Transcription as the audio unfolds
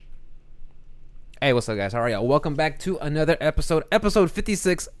Hey, what's up, guys? How are y'all? Welcome back to another episode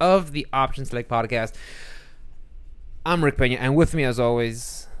 56 of the Option Select Podcast. I'm Rick Pena, and with me, as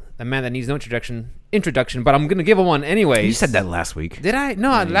always, the man that needs no introduction, but I'm going to give him one anyways. You said that last week. Did I?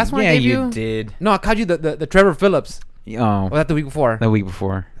 No, last one I gave you? Yeah, you did. No, I called you the Trevor Phillips. Oh. Was that the week before? The week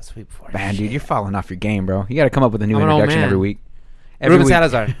before. That's the week before. Man, dude, you're falling off your game, bro. You got to come up with a new I'm an old introduction man. every week. Ruben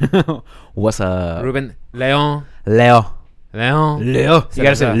Salazar. What's up? Ruben Leon. Leo. You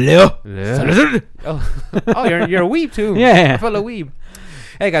gotta say Leo. Oh, you're a weeb too. Yeah. I feel a weeb.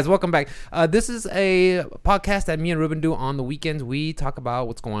 Hey guys, welcome back. This is a podcast that me and Ruben do on the weekends. We talk about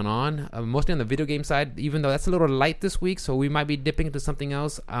what's going on, mostly on the video game side, even though that's a little light this week, so we might be dipping into something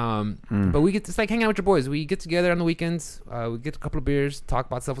else. But we get to like hang out with your boys. We get together on the weekends. We get a couple of beers, talk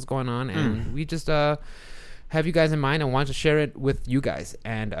about stuff that's going on, and we just have you guys in mind and want to share it with you guys.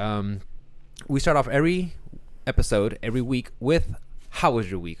 And we start off every episode every week with how was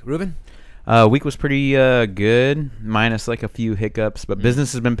your week, Ruben? Week was pretty good, minus like a few hiccups, but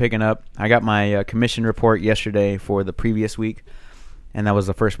business has been picking up. I got my commission report yesterday for the previous week, and that was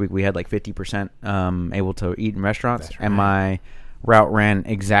the first week we had like 50% able to eat in restaurants. That's right. And my route ran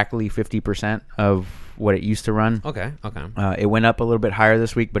exactly 50% of what it used to run. Okay. It went up a little bit higher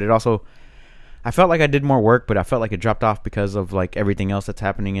this week, but it also, I felt like I did more work, but I felt like it dropped off because of like everything else that's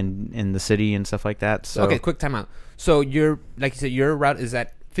happening in the city and stuff like that. So okay, quick timeout. So you're, like you said, your route is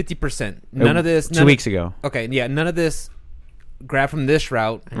at 50%. None of this. 2 weeks ago. Okay, yeah, none of this. Grab from this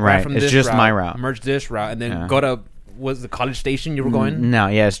route. And Right, grab from it's this just route, my route. Merge this route, and then Yeah. go to was the College Station you were going? No,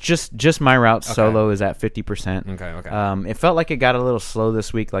 yeah, it's just my route. Okay. Solo is at 50%. Okay. It felt like it got a little slow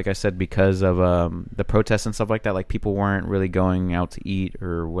this week, like I said, because of the protests and stuff like that. Like people weren't really going out to eat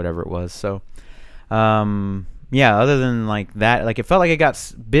or whatever it was. So, yeah. Other than like that, like it felt like it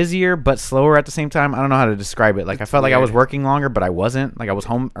got busier but slower at the same time. I don't know how to describe it. Like I felt like I was working longer, but I wasn't. Like I was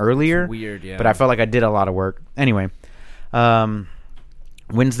home earlier. It's weird, yeah. But I felt like I did a lot of work. Anyway,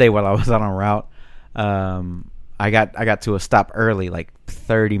 Wednesday while I was on a route, I got to a stop early, like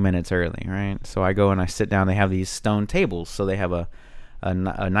 30 minutes early, right? So I go and I sit down. They have these stone tables. So they have a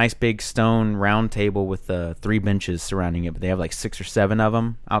nice big stone round table with 3 benches surrounding it, but they have like 6 or 7 of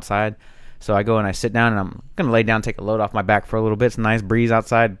them outside. So I go and I sit down, and I'm going to lay down, take a load off my back for a little bit. It's a nice breeze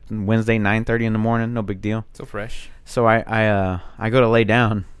outside. Wednesday, 9:30 in the morning, no big deal. So fresh. So I go to lay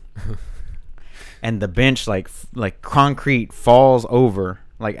down, and the bench like concrete falls over,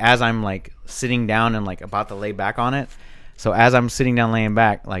 like as I'm like sitting down and like about to lay back on it. So as I'm sitting down laying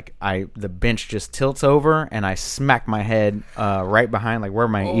back, like the bench just tilts over, and I smack my head right behind like where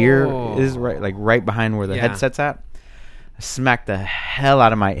my ear is, right behind where the headset's at. I smacked the hell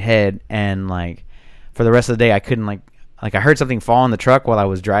out of my head, and like for the rest of the day I couldn't like I heard something fall in the truck while I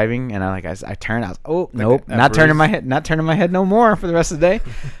was driving, and I turned. I was nope, not turning my head no more for the rest of the day.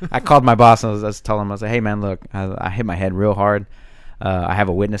 I called my boss and I was telling him, I was like, hey man, look, I hit my head real hard. I have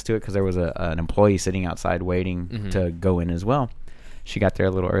a witness to it because there was an employee sitting outside waiting to go in as well. She got there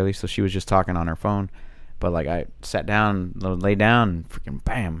a little early, so she was just talking on her phone. But like I sat down, lay down, and freaking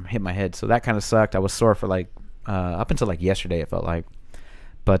bam, hit my head. So that kind of sucked. I was sore for like up until like yesterday, it felt like.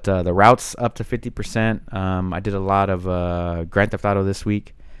 But the route's up to 50%. I did a lot of Grand Theft Auto this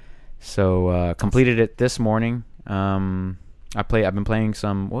week, so completed it this morning. I've been playing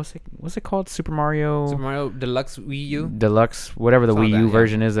some. What's it called? Super Mario Deluxe Wii U. Deluxe, whatever the Wii U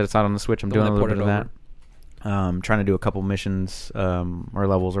version is that it's out on the Switch. I'm The doing one a that little bit of ported that. Trying to do a couple missions or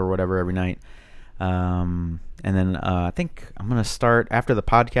levels or whatever every night. And then I think I'm gonna start after the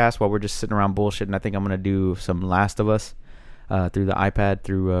podcast while we're just sitting around bullshitting. I think I'm gonna do some Last of Us through the iPad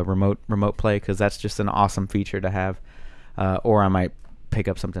through remote play, because that's just an awesome feature to have. Or I might pick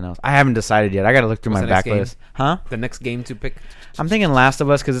up something else. I haven't decided yet. I got to look through my backlist. Huh? The next game to pick? I'm thinking Last of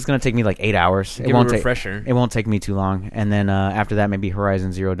Us, because it's going to take me like 8 hours. Give it a refresher. It won't take me too long. And then after that, maybe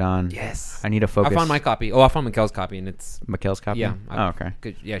Horizon Zero Dawn. Yes. I need to focus. I found my copy. I found Mikkel's copy, and it's... Mikkel's copy? Yeah. Okay.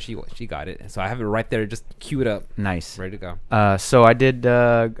 Good. Yeah, she got it. So I have it right there, just queued up. Nice. Ready to go. So I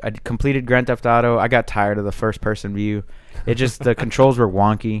completed Grand Theft Auto. I got tired of the first-person view. It just, the controls were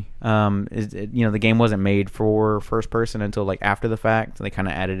wonky. The game wasn't made for first person until like after the fact. They kind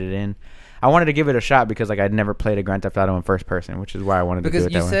of added it in. I wanted to give it a shot because like I'd never played a Grand Theft Auto in first person, which is why I wanted to do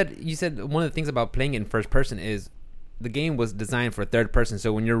it that way. Because you said one of the things about playing it in first person is the game was designed for third person.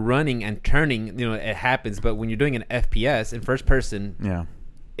 So when you're running and turning, it happens. But when you're doing an FPS in first person, yeah,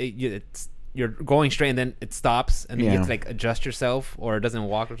 you're going straight and then it stops and then you have to like adjust yourself or it doesn't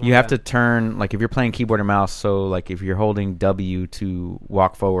walk or something. You have to turn, like if you're playing keyboard and mouse, so like if you're holding W to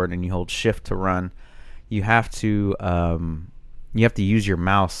walk forward and you hold shift to run, you have to use your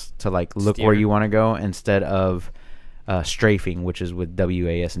mouse to like look steer where you want to go instead of strafing, which is with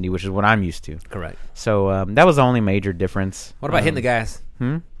WASD, which is what I'm used to. Correct. So that was the only major difference. What about hitting the gas?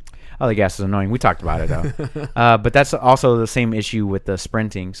 Oh, the gas is annoying. We talked about it though. But that's also the same issue with the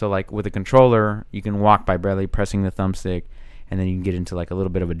sprinting. So like with the controller, you can walk by barely pressing the thumbstick, and then you can get into like a little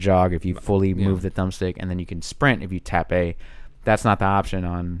bit of a jog if you fully move the thumbstick, and then you can sprint if you tap A. That's not the option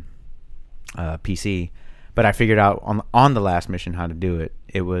on PC. But I figured out on the last mission how to do it.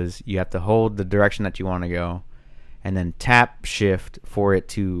 It was you have to hold the direction that you want to go, and then tap shift for it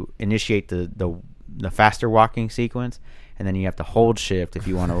to initiate the faster walking sequence, and then you have to hold shift if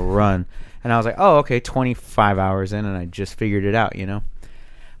you want to run. And I was like, oh, okay, 25 hours in, and I just figured it out, you know.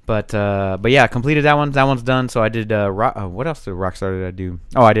 But yeah, completed that one. That one's done. So I did what else did Rockstar did I do?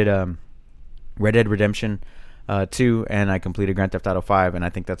 Oh, I did Red Dead Redemption 2, and I completed Grand Theft Auto 5, and I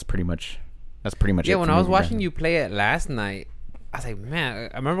think that's pretty much it. Yeah, when I was watching you play it last night, I was like, man,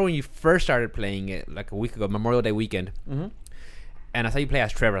 I remember when you first started playing it like a week ago, Memorial Day weekend, and I saw you play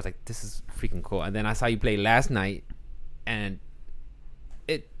as Trevor. I was like, this is freaking cool. And then I saw you play last night, and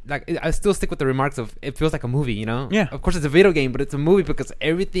I still stick with the remarks of it feels like a movie, you know? Yeah. Of course, it's a video game, but it's a movie because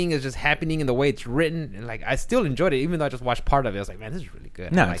everything is just happening in the way it's written. And like, I still enjoyed it, even though I just watched part of it. I was like, man, this is really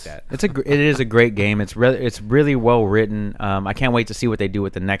good. No, I like that. It is a great game. It's really well written. I can't wait to see what they do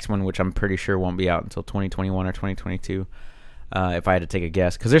with the next one, which I'm pretty sure won't be out until 2021 or 2022. If I had to take a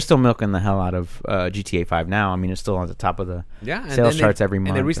guess, because they're still milking the hell out of GTA 5 now. I mean, it's still on the top of the sales charts every month.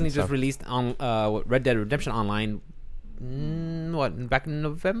 And they recently just released on Red Dead Redemption Online. Back in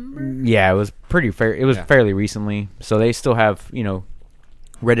November? Yeah, it was pretty fair. It was fairly recently, so they still have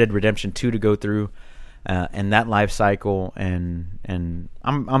Red Dead Redemption 2 to go through, and that life cycle. And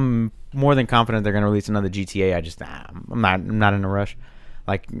I'm more than confident they're going to release another GTA. I'm not in a rush.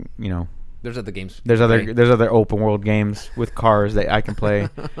 Like there's other games. There's other open world games with cars that I can play,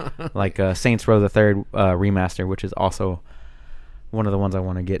 like Saints Row the Third remaster, which is also one of the ones I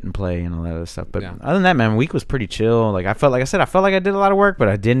want to get and play and all that other stuff. But other than that, man, week was pretty chill. Like I felt like I did a lot of work, but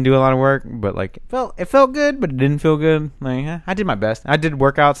I didn't do a lot of work. But like it felt good, but it didn't feel good. Like I did my best. I did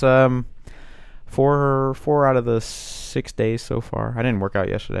workouts 4 out of the 6 days so far. I didn't work out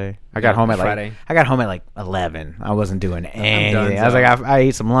yesterday. I got home at Friday. like 11. I wasn't doing anything. I was like, I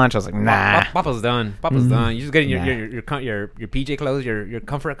ate some lunch. I was like, nah. Papa's done. Papa's done. You just getting your PJ clothes, your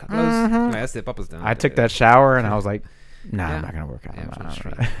comfort clothes. Mm-hmm. That's it. Papa's done. I took that shower and I was like, nah, I'm not gonna work out.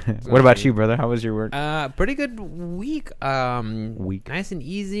 What about you, brother? How was your work? Pretty good week. Nice and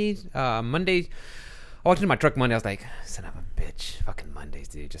easy. Monday, I walked into my truck Monday. I was like, son of a bitch, fucking Mondays,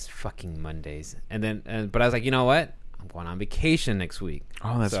 dude, just fucking Mondays. And then, but I was like, you know what? I'm going on vacation next week.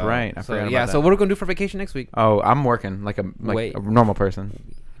 Oh, that's right. I forgot about that. So what are we gonna do for vacation next week? Oh, I'm working like a normal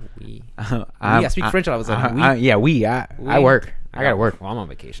person. I speak French. I was like, I work. I gotta work. Well, I'm on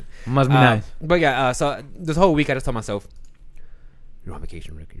vacation. Must be nice. But yeah, so this whole week I just told myself, you're on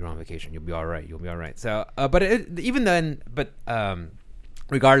vacation, Rick. You're on vacation. You'll be all right. You'll be all right. So, even then,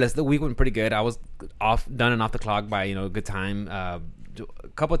 regardless, the week went pretty good. I was done and off the clock by a good time. A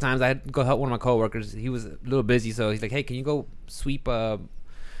couple of times I had to go help one of my coworkers. He was a little busy, so he's like, "Hey, can you go sweep one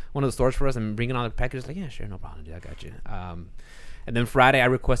of the stores for us and bring in all the packages?" Like, yeah, sure, no problem, dude. I got you. And then Friday I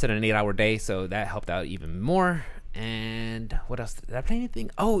requested an 8-hour day, so that helped out even more. And what else? Did I play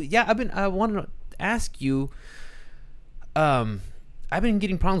anything? Oh yeah, I wanted to ask you. I've been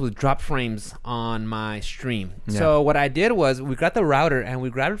getting problems with drop frames on my stream. Yeah. So what I did was we got the router and we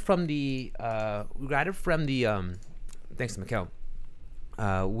grabbed it from the thanks to Mikkel.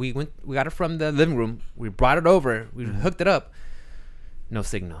 We got it from the living room. We brought it over. We hooked it up. No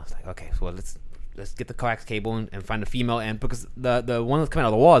signal. I was like, okay, well let's get the coax cable and find a female end, because the one that's coming out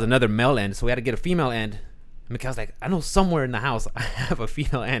of the wall is another male end. So we had to get a female end. Mikkel's like, I know somewhere in the house I have a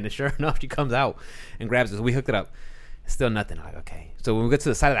female end, and sure enough, she comes out and grabs it. So we hooked it up. Still nothing. I'm like, okay. So when we get to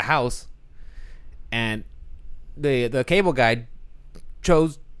the side of the house, and the cable guy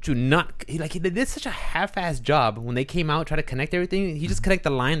chose to not, he did such a half-assed job when they came out, tried to connect everything. He just connected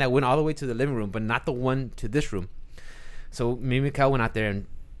the line that went all the way to the living room, but not the one to this room. So me and Mikkel went out there and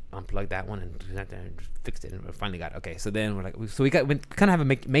unplugged that one and went out there and fixed it, and we finally got it. Okay. So then we kind of have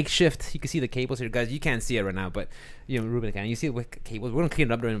a makeshift. You can see the cables here, guys. You can't see it right now, but Ruben can. You see the cables. We're gonna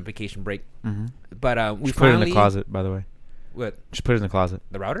clean it up during the vacation break. Mm-hmm. But we just put it in the closet, by the way. What? Just put it in the closet.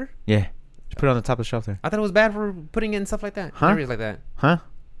 The router? Yeah. Just put it on the top of the shelf there. I thought it was bad for putting in stuff like that. Huh? Areas like that. Huh?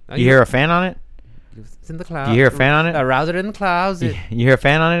 You hear a fan on it? It's in the closet. Do you hear a fan on it? A router in the closet. You hear a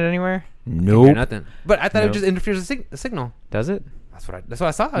fan on it anywhere? Nope. Nothing. But I thought it just interferes with the signal. Does it? That's what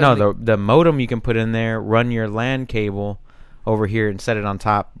I saw. No, the modem you can put in there, run your LAN cable over here and set it on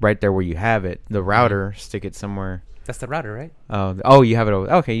top right there where you have it. The router, stick it somewhere That's the router, right? Oh, you have it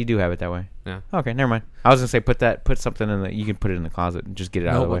over. Okay, you do have it that way. Yeah. Okay, never mind. I was gonna say put something in the. You can put it in the closet and just get it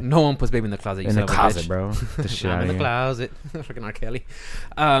out of the way. No one puts baby in the closet. You In the son of a closet, bitch. bro. The shit I'm out in of the here. closet. Freaking R. Kelly.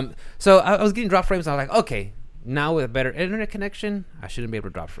 So I was getting drop frames. And I was like, okay, now with a better internet connection, I shouldn't be able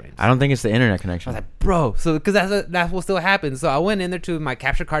to drop frames. I don't think it's the internet I connection. was like, bro, so because that's what still happens. So I went in there to my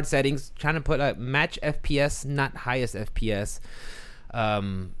capture card settings, trying to put match FPS, not highest FPS,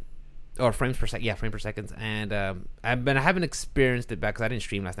 or frames per second. Yeah, frame per seconds. And I haven't experienced it back because I didn't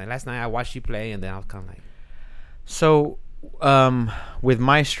stream last night. Last night I watched you play, and then I was kind of like, So, with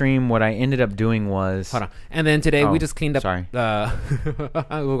my stream, what I ended up doing was hold on. And then today we just cleaned up. Sorry.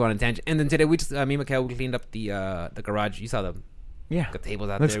 We'll go on a tangent. And then today we just me and Mikhail, we cleaned up the garage. You saw the tables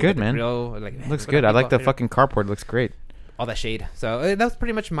out Looks there. good, with the man. grill. Like, looks look good. at I like the people. fucking carport. Looks great. All that shade. So that was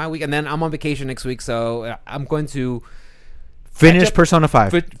pretty much my week. And then I'm on vacation next week, so I'm going to Finish Persona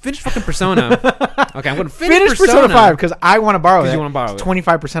 5. finish fucking Persona. Okay, I'm going to Finish Persona 5 because I want to borrow it. you wanna borrow it. It's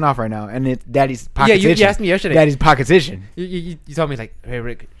 25% off right now, and it's Daddy's Yeah, pockets you itching. asked me yesterday. Daddy's pockets itching. You told me like, hey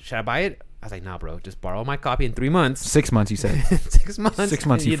Rick, should I buy it? I was like, nah, bro, just borrow my copy in 3 months. 6 months, you said. 6 months. 6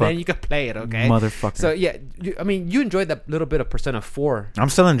 months, you then fuck. you can play it, okay? Motherfucker. So yeah, you enjoyed that little bit of Persona 4. I'm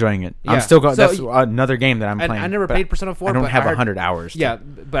still enjoying it. Yeah. I'm still going. So That's another game that I'm And playing. I never but played Persona 4. I don't but have I heard, 100 hours. Yeah,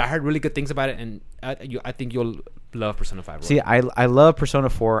 but I heard really good things about it, and I think you'll love Persona 5. Bro. See, I love Persona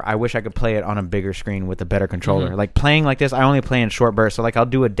 4. I wish I could play it on a bigger screen with a better controller. Mhm. Like playing like this, I only play in short bursts. So like I'll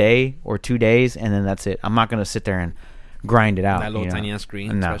do a day or 2 days, and then that's it. I'm not gonna sit there and grind it out. that little you know? tiny ass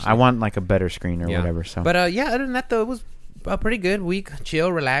screen. No, especially. I want like a better screen or whatever. So, But other than that, though, it was a pretty good week.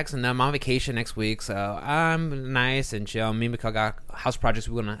 Chill, relax, and I'm on vacation next week, so I'm nice and chill. Me and Mikhail got house projects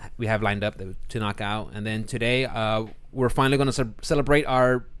we have lined up to knock out, and then today we're finally gonna celebrate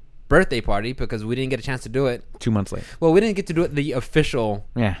our birthday party because we didn't get a chance to do it. 2 months late. Well, we didn't get to do it the official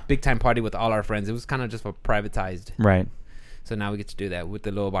Yeah. big time party with all our friends. It was kind of just a privatized. Right. So now we get to do that with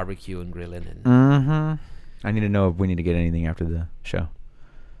the little barbecue and grilling and. Mm-hmm. I need to know if we need to get anything after the show.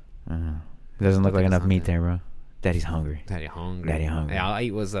 It doesn't look like enough meat there, bro. Daddy's hungry. Daddy hungry. Daddy hungry. Yeah, all I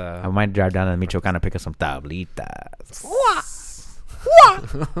ate was I might drive down to Michoacan and pick up some tablitas.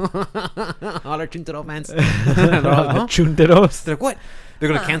 all our Chuntaro fans. They're all like, huh? Chunteros. They're like, what? They're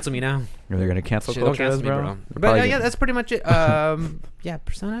gonna cancel me now. They're gonna cancel Shit, don't cultures, cancel me, bro. They're But probably yeah, that's pretty much it. Yeah,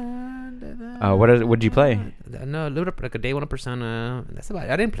 Persona. What did you play? No, a little like a day one of Persona. That's about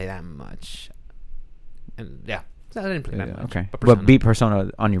it. I didn't play that much. And yeah, I didn't play that Yeah, much. okay, But but beat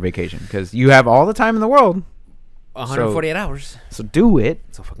Persona on your vacation because you have all the time in the world. 148 hours. So do it.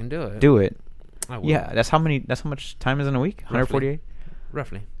 So fucking do it. Do it. I will. Yeah, that's how much time is in a week? 148.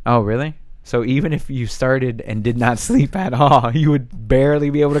 Roughly. Oh, really? So even if you started and did not sleep at all, you would barely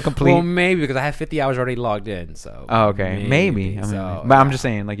be able to complete. Well, maybe because I have 50 hours already logged in. So. Oh, okay, maybe. I mean, So, but I'm yeah. just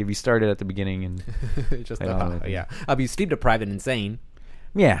saying, like, if you started at the beginning and just Like, all that. yeah, I'll be sleep deprived and insane.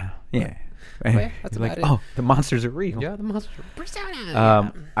 yeah. yeah, that's You're about like, it. oh, the monsters are real. Yeah, the monster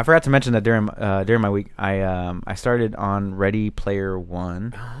Persona. I forgot to mention that during my week, I started on Ready Player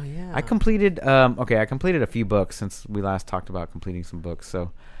One. Oh yeah. I completed I completed a few books since we last talked about completing some books.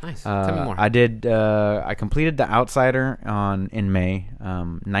 So Nice. Tell me more. I completed The Outsider in May,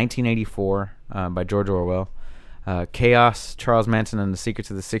 1984 by George Orwell. Chaos, Charles Manson and the Secrets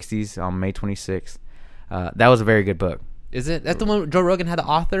of the 60s on May 26th. That was a very good book. Is it? That's the one Joe Rogan had the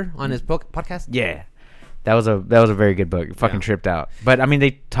author on his book podcast. Yeah. That was a very good book. You fucking tripped out. But I mean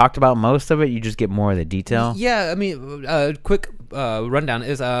they talked about most of it, you just get more of the detail. Yeah, I mean, quick rundown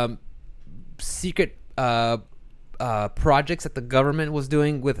is secret projects that the government was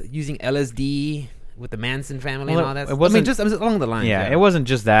doing with using LSD with the Manson family and all that. It wasn't just along the lines. Yeah, it wasn't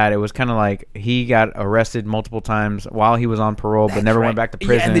just that. It was kind of like he got arrested multiple times while he was on parole, but never went back to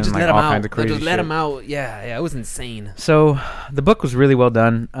prison. Yeah, and they just like let him all out. kinds of crazy They just let shit. him out. Yeah, it was insane. So the book was really well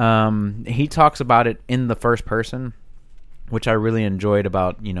done. He talks about it in the first person, which I really enjoyed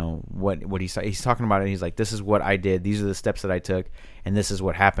about, what he's talking about it. He's like, this is what I did. These are the steps that I took, and this is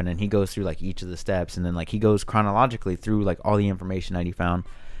what happened. And he goes through like each of the steps, and then like he goes chronologically through like all the information that he found,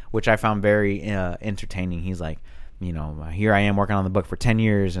 which I found very entertaining. He's like, here I am working on the book for 10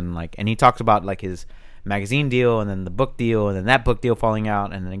 years, and he talks about like his magazine deal, and then the book deal, and then that book deal falling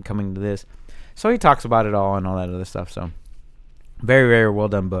out, and then coming to this. So he talks about it all and all that other stuff. So very, very well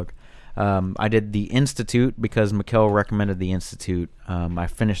done book. I did The Institute because Mikhail recommended The Institute. I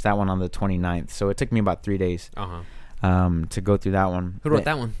finished that one on the 29th, so it took me about 3 days to go through that one. Who wrote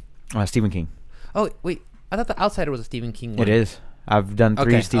that one? Stephen King. Oh wait, I thought The Outsider was a Stephen King one. It is. I've done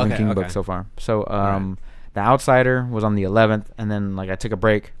 3 Stephen King books so far. So Right. The Outsider was on the 11th, and then I took a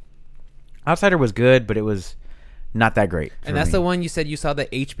break. Outsider was good, but it was not that great. And that's the one you said you saw the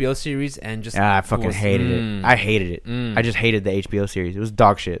HBO series and just I fucking hated it. I hated it. I just hated the HBO series. It was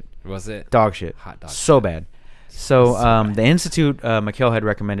dog shit. Was it? Dog shit. Hot dog. So shit. bad. So the Institute Mikhail had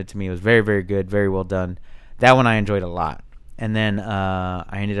recommended to me. It was very, very good, very well done. That one I enjoyed a lot. And then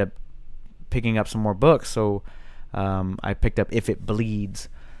I ended up picking up some more books. So I picked up If It Bleeds.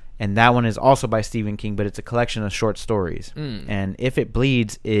 And that one is also by Stephen King, but it's a collection of short stories. And If It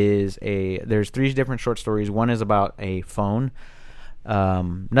Bleeds there's 3 different short stories. One is about a phone.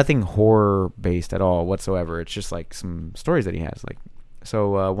 Nothing horror based at all whatsoever. It's just like some stories that he has.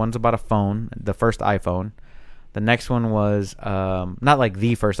 So one's about a phone, the first iPhone. The next one was not like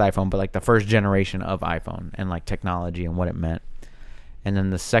the first iPhone, but like the first generation of iPhone and like technology and what it meant. And then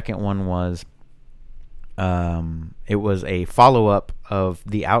the second one was it was a follow-up of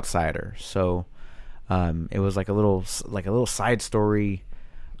The Outsider. So it was like a little side story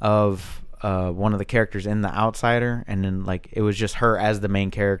of one of the characters in The Outsider, and then like it was just her as the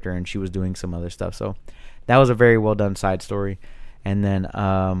main character, and she was doing some other stuff. So that was a very well done side story. And then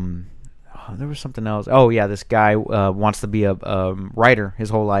there was something else. Oh yeah, this guy wants to be a writer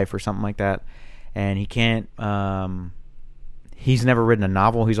his whole life or something like that, and he can't. He's never written a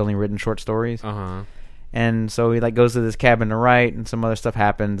novel. He's only written short stories. And so he like goes to this cabin to write, and some other stuff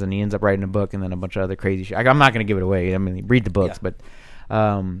happens, and he ends up writing a book, and then a bunch of other crazy shit. I'm not going to give it away. I mean, read the books, but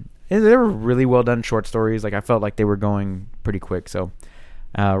they were really well done short stories. Like I felt like they were going pretty quick. So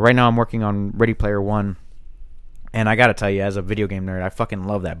right now I'm working on Ready Player One, and I got to tell you, as a video game nerd, I fucking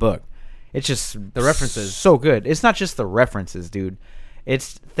love that book. It's just the references so good. It's not just the references, dude.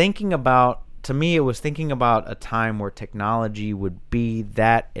 It's thinking about. To me, it was thinking about a time where technology would be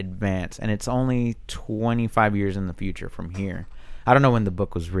that advanced, and it's only 25 years in the future from here. I don't know when the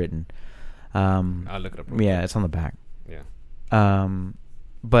book was written. I'll look it up. Yeah, it's on the back. Yeah.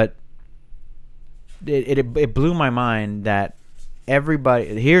 But it blew my mind that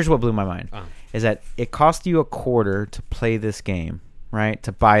everybody. Here's what blew my mind: is that it cost you $0.25 to play this game, right?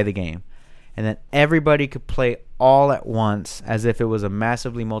 To buy the game, and then everybody could play all at once as if it was a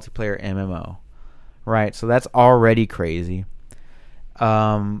massively multiplayer MMO, right? So that's already crazy.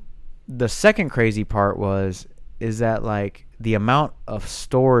 The second crazy part is that like the amount of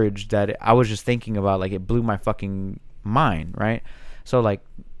storage that I was just thinking about, like it blew my fucking mind, right? So like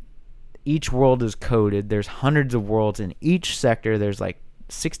each world is coded. There's hundreds of worlds in each sector. There's like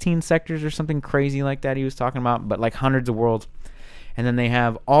 16 sectors or something crazy like that he was talking about, but like hundreds of worlds. And then they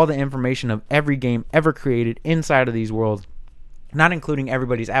have all the information of every game ever created inside of these worlds, not including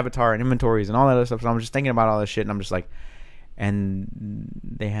everybody's avatar and inventories and all that other stuff. So I'm just thinking about all this shit, and I'm just like, and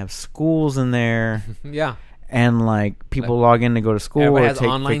they have schools in there. Yeah. And like people log in to go to school or take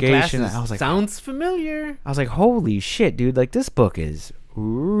online vacation. Classes. I was like, sounds familiar. I was like, holy shit, dude! Like this book is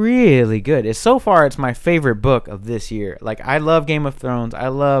really good. It's my favorite book of this year. Like I love Game of Thrones. I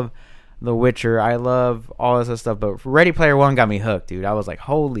love The Witcher. I love all this other stuff, but Ready Player One got me hooked, dude. I was like,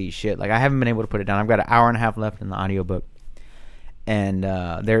 holy shit. Like I haven't been able to put it down. I've got an hour and a half left in the audiobook. And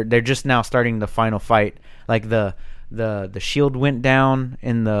they're just now starting the final fight. Like the shield went down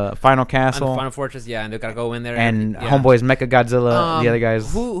in the final castle. On the final fortress, yeah, and they gotta go in there. And Homeboy's Mechagodzilla, the other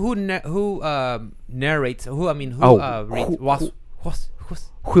guys. Who narrates?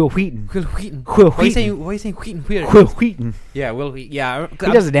 Will Wheaton. Will Wheaton. Will Why are you Wheaton. saying Wheaton weird? Will Wheaton. Yeah, Will Wheaton. Yeah, he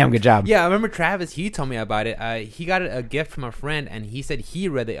does a damn good job. Yeah, I remember Travis. He told me about it. He got a gift from a friend, and he said he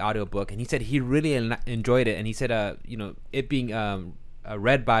read the audiobook, and he said he really enjoyed it. And he said, it being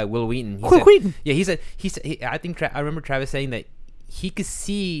read by Will Wheaton. Wheaton. Yeah, he said. I think I remember Travis saying that he could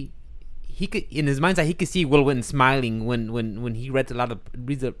see. He could, in his mind's eye, he could see Will Wheaton smiling when he read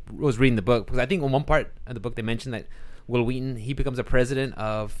was reading the book, because I think on one part of the book they mentioned that Will Wheaton, he becomes a president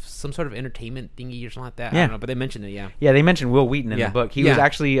of some sort of entertainment thingy or something like that. Yeah. I don't know, but they mentioned it. Yeah, they mentioned Will Wheaton in the book. He was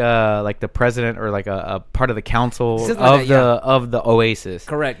actually like the president or like a part of the council of the Oasis.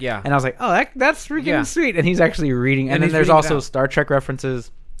 Correct. Yeah. And I was like, oh, that's freaking sweet. And he's actually reading. And then there's also Star Trek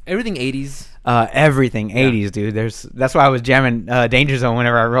references. Everything 80s. Everything 80s, dude. That's why I was jamming Danger Zone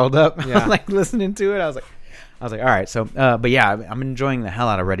whenever I rolled up. Yeah. Like listening to it. I was like, all right. So, but yeah, I'm enjoying the hell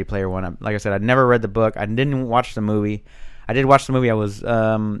out of Ready Player One. Like I said, I'd never read the book. I didn't watch the movie. I did watch the movie.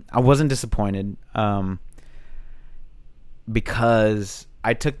 I wasn't disappointed because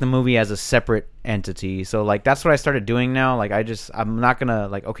I took the movie as a separate entity. So like that's what I started doing now. Like I'm not gonna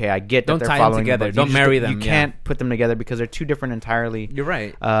like, okay, I get that they're following them together. Don't marry them. You can't put them together because they're two different entirely. You're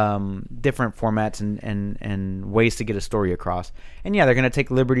right. Different formats and ways to get a story across. And yeah, they're gonna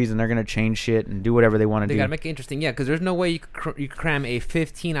take liberties and they're gonna change shit and do whatever they want to do. They gotta make it interesting. Yeah, because there's no way you could cram a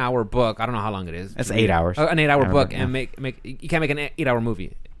 15-hour book. I don't know how long it is. It's 8 hours. An 8-hour book and make you can't make an 8-hour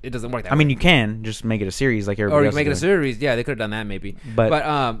movie. it doesn't work that I way. mean, you can just make it a series like everybody Or you else make it a is doing. series. Yeah, they could have done that maybe.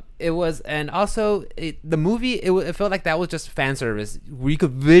 But It was, and also the movie. It felt like that was just fan service, where you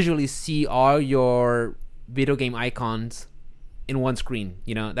could visually see all your video game icons in one screen.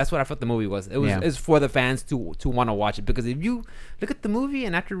 You know, that's what I felt the movie was. It was it's for the fans to want to watch it, because if you look at the movie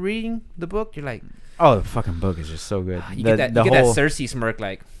and after reading the book, you're like, oh, the fucking book is just so good. you get that Cersei smirk,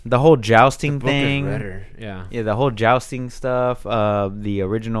 like the whole jousting the book thing. is redder. Yeah. Yeah, the whole jousting stuff, the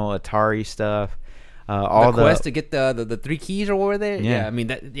original Atari stuff, all the quest to get the 3 keys or what were they? Yeah. I mean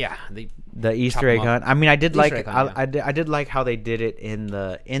the Easter egg hunt. I mean, I did Easter like egg hunt, I did like how they did it in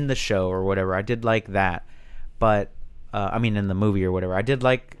the show or whatever. I did like that, but I mean in the movie or whatever. I did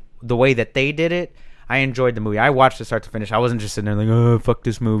like the way that they did it. I enjoyed the movie. I watched it start to finish. I wasn't just sitting there like, oh, fuck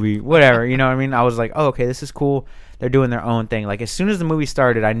this movie, whatever. You know what I mean? I was like, oh, okay, this is cool. They're doing their own thing. Like, as soon as the movie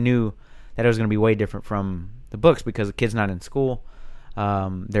started, I knew that it was going to be way different from the books, because the kid's not in school.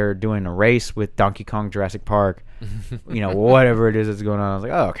 They're doing a race with Donkey Kong, Jurassic Park, you know, whatever it is that's going on. I was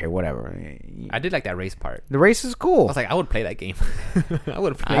like, oh, okay, whatever. I did like that race part. The race is cool. I was like, I would play that game. I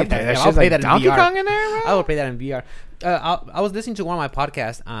would play I'd that. play that I'll shit play like that in Donkey VR. Kong in there, bro? I would play that in VR. I was listening to one of my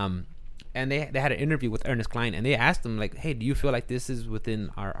podcasts, and they had an interview with Ernest Cline, and they asked him like, "Hey, do you feel like this is within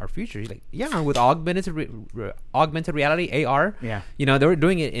our future?" He's like, "Yeah, with augmented reality (AR). Yeah. You know, they were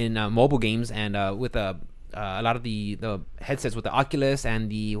doing it in mobile games and with a lot of the headsets with the Oculus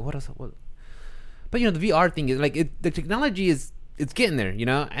and the what else? But you know, the VR thing is like the technology is it's getting there, you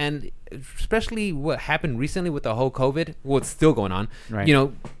know, and especially what happened recently with the whole COVID, what's still going on, Right. You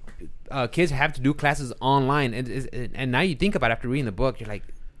know, kids have to do classes online, and now you think about it after reading the book, you're like,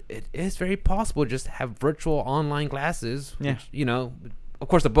 it is very possible just to have virtual online classes. Yeah. Which, you know, of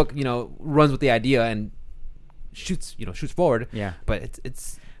course the book, you know, runs with the idea and shoots forward. Yeah. But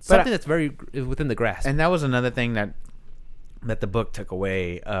it's something that's very within the grasp. And that was another thing that the book took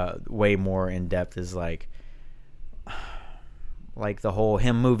away way more in depth, is like the whole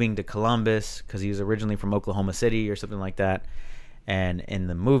him moving to Columbus, because he was originally from Oklahoma City or something like that. And in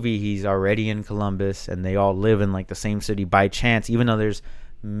the movie, he's already in Columbus, and they all live in like the same city by chance, even though there's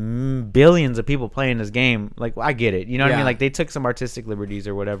billions of people playing this game. Like, I get it, you know what I mean? Like, they took some artistic liberties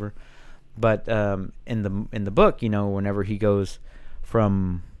or whatever. But in the book, you know, whenever he goes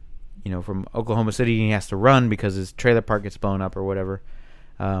from Oklahoma City, he has to run because his trailer park gets blown up or whatever.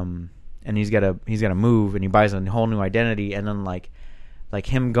 And he's got to move, and he buys a whole new identity, and then like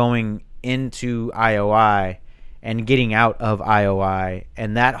him going into IOI and getting out of IOI,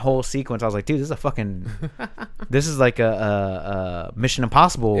 and that whole sequence, I was like, dude, this is like a Mission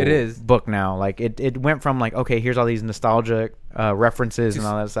Impossible book now. Like, it went from like, okay, here's all these nostalgic references and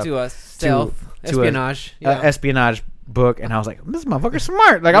all that stuff to a stealth espionage, espionage book, and I was like, this motherfucker's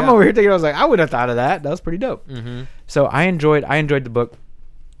smart. Like, I'm over here thinking, I was like, I would have thought of that. That was pretty dope. Mm-hmm. So I enjoyed the book.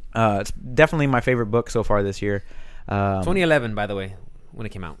 It's definitely my favorite book so far this year. 2011, by the way, when it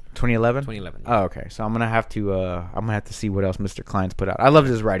came out. 2011. 2011. Oh, okay. So I'm gonna have to see what else Mr. Kline's put out. I loved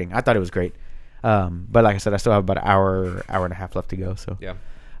his writing. I thought it was great. But like I said, I still have about an hour and a half left to go. So yeah.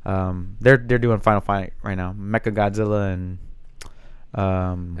 They're doing Final Fight right now. Mechagodzilla and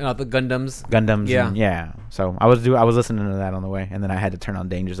the Gundams. Yeah. And, yeah. So I was listening to that on the way, and then I had to turn on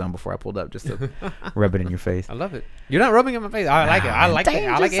Danger Zone before I pulled up just to rub it in your face. I love it. You're not rubbing it in my face. I like it. I like it.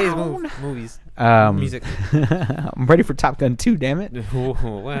 I like 80s movies. Music. I'm ready for Top Gun 2, damn it.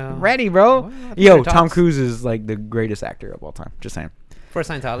 Well, ready, bro. Well, Yo, Tom Cruise is like the greatest actor of all time. Just saying. For a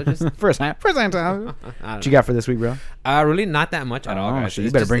Scientologist. First Scientologist. What you got for this week, bro? Really not that much at all, guys. So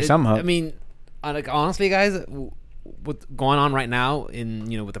you better bring something up. I mean, like, honestly, guys, what's going on right now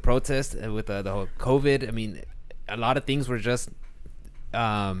with the protests, with the whole COVID, I mean, a lot of things were just we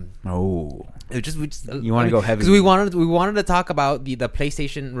just you want to go heavy because we wanted to talk about the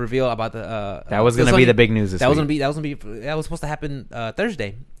PlayStation reveal about the that was gonna be the big news this week. That was supposed to happen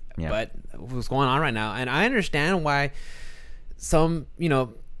Thursday. Yeah. But what's going on right now, and I understand why some,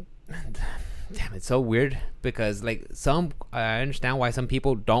 damn, it's so weird, because like I understand why some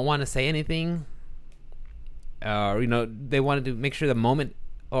people don't want to say anything, they wanted to make sure the moment,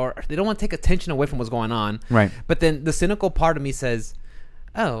 or they don't want to take attention away from what's going on, right? But then the cynical part of me says,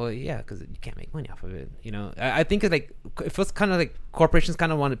 oh well, yeah, because you can't make money off of it. I think it's like, it feels kind of like corporations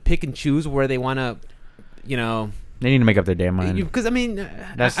kind of want to pick and choose where they want to, they need to make up their damn mind. Because I mean,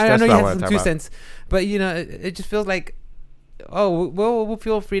 that's I know you have some 2 about. cents, but it just feels like, oh, we'll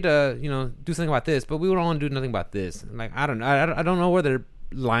feel free to do something about this, but we don't want to do nothing about this. Like, I don't know where their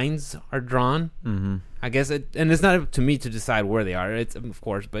lines are drawn. Mm-hmm. I guess and it's not up to me to decide where they are. It's, of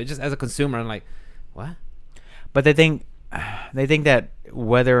course, but just as a consumer, I'm like, what? But they think that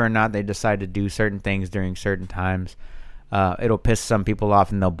whether or not they decide to do certain things during certain times, It'll piss some people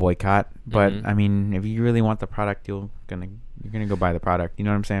off and they'll boycott. But Mhm. I mean, if you really want the product, you're gonna go buy the product. You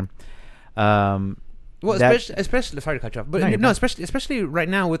know what I'm saying? Well, that- especially sorry to cut you off, but No, you're no, fine. especially right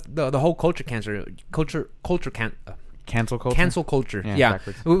now with the whole cancel culture, Cancel culture. cancel culture. Yeah, Yeah,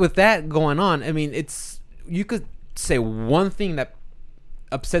 backwards. with that going on, I mean, you could say one thing that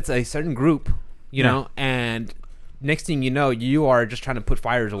upsets a certain group, you Yeah. know, and next thing you know, you are just trying to put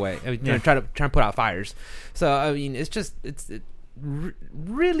fires away. I mean, Yeah. trying to put out fires. So I mean, it's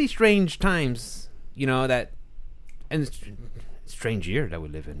really strange times, you know, and it's strange year that we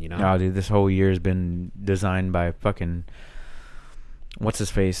live in, you know. Oh, dude, this whole year has been designed by fucking what's his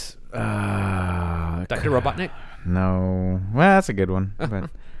face? Dr. Robotnik. No, well, that's a good one. But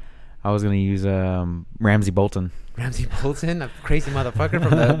I was gonna use Ramsey Bolton. Ramsey Bolton, a crazy motherfucker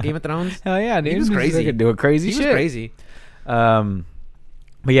from the Game of Thrones. Hell yeah, dude, He was crazy. Could do a crazy He shit. was crazy.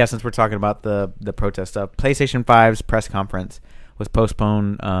 But yeah, since we're talking about the protest stuff, PlayStation 5's press conference was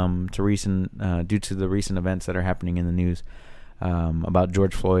postponed due to the recent events that are happening in the news about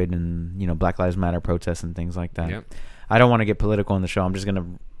George Floyd and Black Lives Matter protests and things like that. Yep. I don't want to get political on the show. I'm just gonna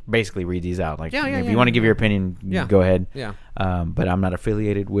basically read these out. Like, if you want to give your opinion, Yeah. go ahead. Yeah. But I'm not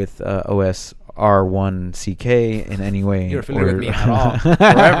affiliated with OSR1CK in any way. You're affiliated with me at all.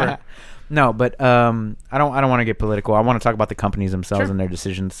 Forever. No, but I don't want to get political. I want to talk about the companies themselves Sure. and their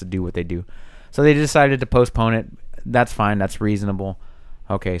decisions to do what they do. So they decided to postpone it. That's fine. That's reasonable.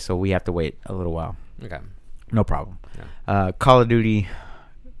 Okay, so we have to wait a little while. Okay. No problem. Yeah. Call of Duty.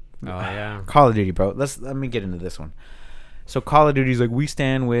 Oh yeah. Call of Duty, bro. Let me get into this one. So Call of Duty's like, we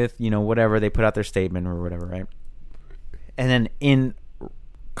stand with, whatever. They put out their statement or whatever, right? And then in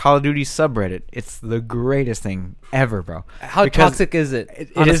Call of Duty subreddit, it's the greatest thing ever, bro. How Because toxic is it?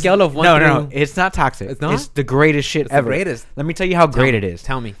 It On a is- scale of 1 no, through... no, it's not toxic. It's not? It's the greatest shit It's the ever. greatest. Let me tell you how great it is.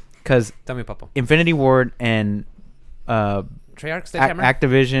 Tell me. Because Tell me, Papa. Infinity Ward and Treyarch, Sledgehammer?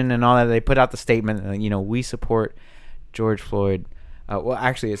 Activision and all that, they put out the statement, we support George Floyd. Well,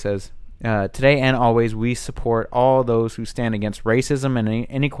 actually, it says, today and always, we support all those who stand against racism and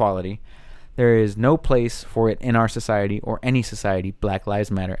inequality. There is no place for it in our society or any society. Black Lives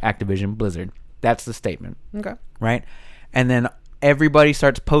Matter, Activision, Blizzard. That's the statement, Okay. right? And then everybody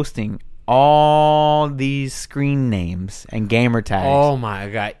starts posting all these screen names and gamer tags. Oh my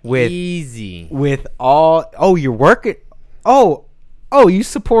god. With- Easy. With you're working. You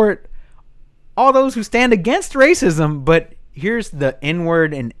support all those who stand against racism, but here's the N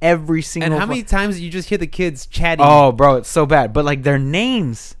word in every single. And how many times did you just hear the kids chatting? Oh, bro, it's so bad. But like their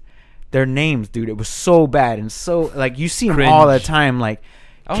names, dude, it was so bad and so like you see them Cringe. all the time, like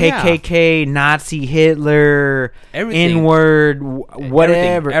Oh, yeah. KKK, Nazi, Hitler, Everything. N word,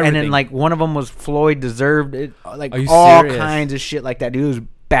 whatever. And then Everything. like one of them was Floyd deserved it, like Are you all serious? kinds of shit like that. Dude, it was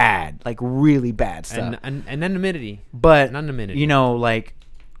bad, like really bad stuff. And anonymity. But Anonymity. like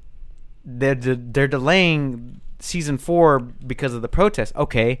they're delaying season 4 because of the protest.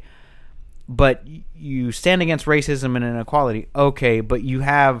 Okay, but you stand against racism and inequality. Okay, but you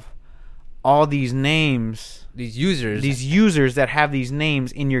have all these names, These users. that have these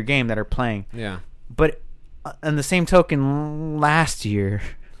names in your game that are playing. Yeah. But on the same token, last year,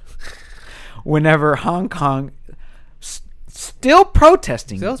 whenever Hong Kong still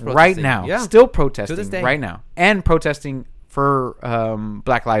protesting right protesting, now, yeah. still To this protesting day. right now, and protesting for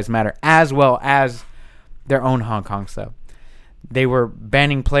Black Lives Matter as well as their own Hong Kong stuff. They were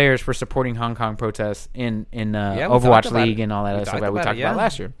banning players for supporting Hong Kong protests in we talked Overwatch about League it. and all that We other stuff talked that we about talked it, about yeah.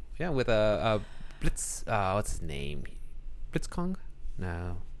 last year. Yeah, with Blitz. What's his name? Blitzkong?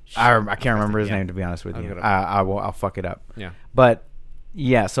 No. I can't remember his Yeah. name, to be honest with I'll you. get it. I'll fuck it up. Yeah. But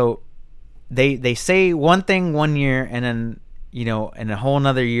yeah, so they say one thing one year, and then in a whole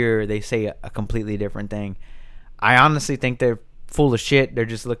another year they say a completely different thing. I honestly think they're full of shit. They're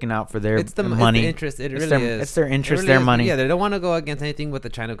just looking out for their It's the money. It's the interest. It It's really their- is. it's their interest, It their is. money. Yeah, they don't want to go against anything with the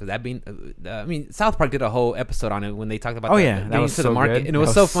China because that being. I mean, South Park did a whole episode on it when they talked about. Oh the, yeah, getting that was to so the market, good. and it was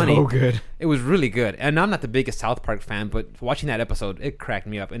That so funny. So good. It was really good, and I'm not the biggest South Park fan, but watching that episode, it cracked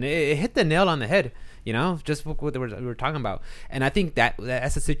me up, and it hit the nail on the head. Just what we were talking about, and I think that's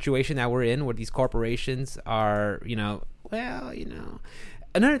a situation that we're in where these corporations are,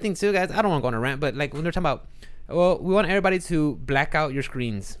 Another thing too, guys. I don't want to go on a rant, but like when they're talking about, well, we want everybody to black out your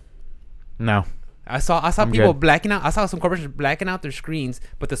screens. No. I saw I'm people good. blacking out. I saw some corporations blacking out their screens,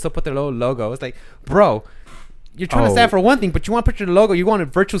 but they still put their little logo. It's like, bro, you're trying to stand for one thing, but you want to put your logo. You want a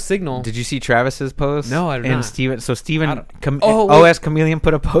virtual signal. Did you see Travis's post? No, I did and not. Steven Oh, OS Chameleon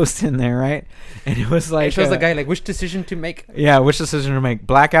put a post in there, right? And it was like It shows the guy like which decision to make. Yeah, which decision to make?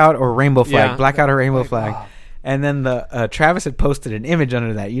 Blackout or rainbow flag? Yeah. Blackout or rainbow flag? And then the Travis had posted an image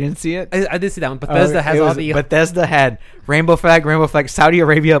under that. You didn't see it? I did see that one. Bethesda has all the. Bethesda had rainbow flag, Saudi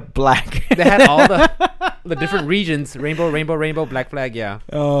Arabia, black. They had all the different regions: rainbow, black flag. Yeah.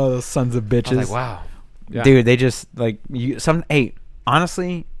 Oh, those sons of bitches! I was like, wow, yeah. Dude, they just like you. Hey,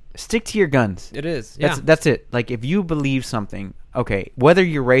 honestly, stick to your guns. It is. Yeah. That's it. Like if you believe something, okay, whether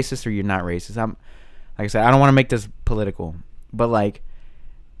you're racist or you're not racist. Like I said, I don't want to make this political, but like.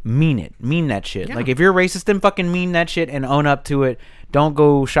 Mean that shit. Yeah. Like if you're racist, then fucking mean that shit and own up to it. Don't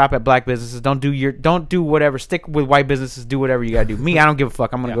go shop at black businesses. Don't do whatever. Stick with white businesses. Do whatever you gotta do. Me, I don't give a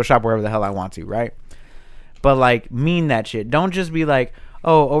fuck. I'm gonna go shop wherever the hell I want to, right? But like mean that shit. Don't just be like,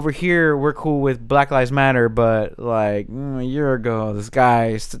 oh, over here we're cool with Black Lives Matter, but like a year ago this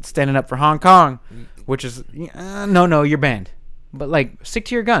guy standing up for Hong Kong, which is no, you're banned. But like stick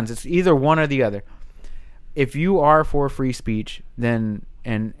to your guns. It's either one or the other. If you are for free speech, then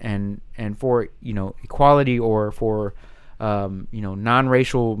and for equality or for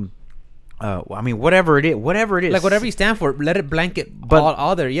non-racial I mean whatever it is like whatever you stand for, let it blanket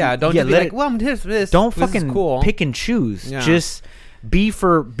all there. Don't just be like, well, here's this. Don't this fucking cool. pick and choose. Just be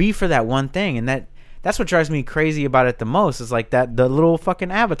for that one thing. And that's what drives me crazy about it the most is like that the little fucking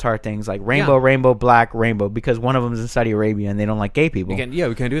avatar things like rainbow, black, rainbow, because one of them is in Saudi Arabia and they don't like gay people. We can't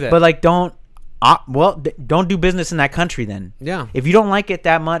do that. But like don't do business in that country then. Yeah. If you don't like it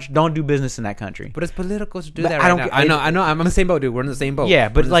that much, don't do business in that country. But it's political to do that right now. I know. I'm in the same boat, dude. We're in the same boat. Yeah,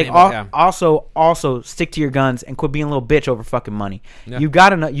 but like also stick to your guns and quit being a little bitch over fucking money. Yeah. You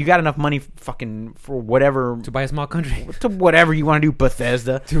got enough money fucking for whatever. To buy a small country. To whatever you want to do,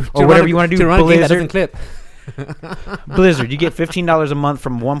 Bethesda. or whatever you want to do, Blizzard. Clip. Blizzard, you get $15 a month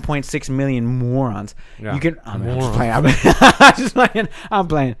from 1.6 million morons. Yeah. You can. I'm just playing. I'm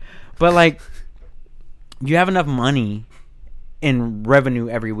playing. But like. You have enough money in revenue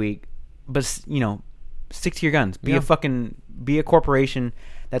every week, but stick to your guns. Be a corporation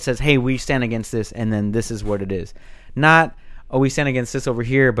that says, "Hey, we stand against this," and then this is what it is. Not, "Oh, we stand against this over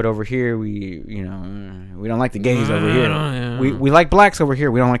here, but over here we don't like the gays over here. We like blacks over here.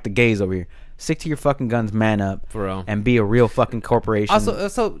 We don't like the gays over here." Stick to your fucking guns, man up, for real, and be a real fucking corporation.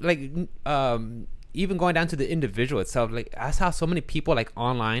 Also, like, even going down to the individual itself, like that's how so many people like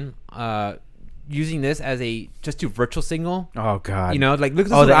online, using this as just to virtual signal. Oh god, like look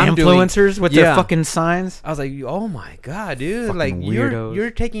at the influencers with their fucking signs. I was like, oh my god, dude, fucking like weirdos.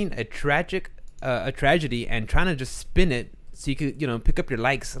 you're taking a tragedy and trying to just spin it so you could pick up your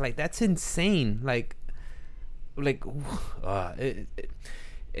likes. Like that's insane.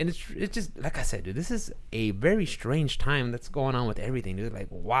 And it's just like I said, dude. This is a very strange time that's going on with everything, dude. Like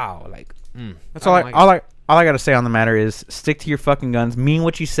wow, like that's all I gotta say on the matter is stick to your fucking guns, mean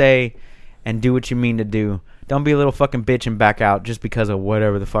what you say. And do what you mean to do. Don't be a little fucking bitch and back out just because of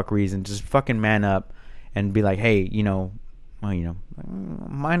whatever the fuck reason. Just fucking man up and be like, hey,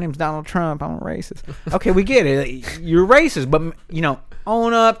 my name's Donald Trump. I'm a racist. Okay, we get it. You're racist, but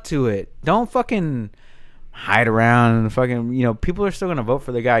own up to it. Don't fucking hide around and fucking people are still gonna vote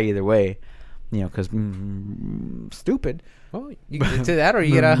for the guy either way. Because stupid. Well, you get to that, or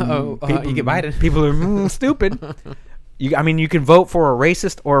you get you get Biden. People are stupid. You can vote for a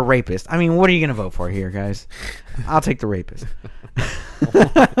racist or a rapist. I mean, what are you going to vote for here, guys? I'll take the rapist.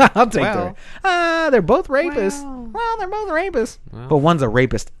 I'll take they're both rapists. Well, they're both rapists. Well. But one's a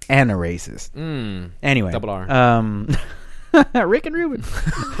rapist and a racist. Anyway. Double R. Rick and Ruben.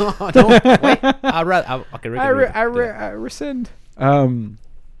 Wait. I rescind.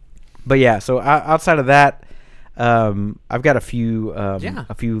 But yeah, so outside of that, I've got a few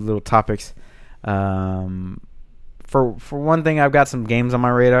little topics. For one thing, I've got some games on my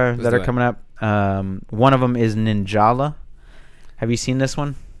radar that are coming up. One of them is Ninjala. Have you seen this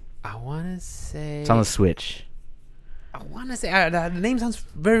one? I want to say... It's on the Switch. I want to say... the name sounds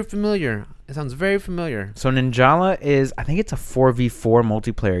very familiar. It sounds very familiar. So Ninjala is... I think it's a 4v4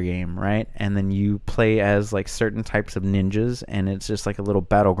 multiplayer game, right? And then you play as like certain types of ninjas, and it's just like a little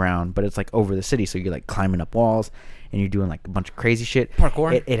battleground, but it's like over the city. So you're like climbing up walls, and you're doing like a bunch of crazy shit.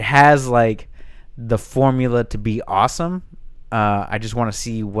 Parkour? It has like... the formula to be awesome. I just want to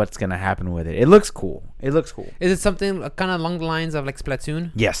see what's gonna happen with it. It looks cool. Is it something kind of along the lines of like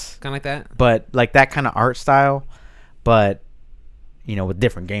Splatoon? Yes, kind of like that. But like that kind of art style, but with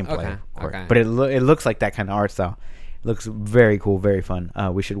different gameplay. Okay. But it looks like that kind of art style. It looks very cool, very fun.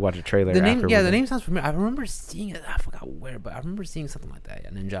 We should watch a trailer. The name sounds familiar. I remember seeing it. I forgot where, but I remember seeing something like that.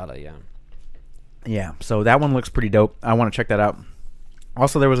 Yeah, Ninjala. Yeah. Yeah. So that one looks pretty dope. I want to check that out.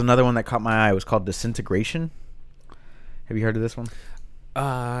 Also, there was another one that caught my eye. It was called Disintegration. Have you heard of this one?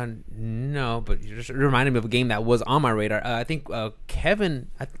 No, but you just reminded me of a game that was on my radar. I think Kevin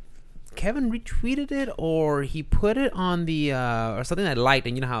Kevin retweeted it or he put it on the or something I liked,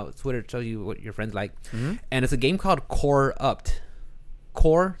 and you know how Twitter shows you what your friends like, and it's a game called Corrupt,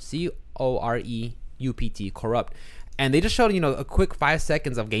 Coreupt, Corrupt, and they just showed a quick 5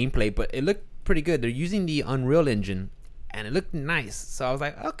 seconds of gameplay, but it looked pretty good. They're using the Unreal Engine, and it looked nice. So I was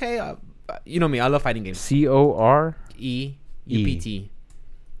like, okay, you know me, I love fighting games. COREUPT.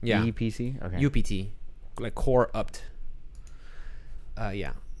 Yeah. EPC. Okay. UPT, like Corrupt.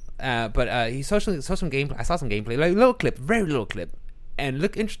 Yeah. But he saw some gameplay. I saw some gameplay, like little clip, very little clip, and it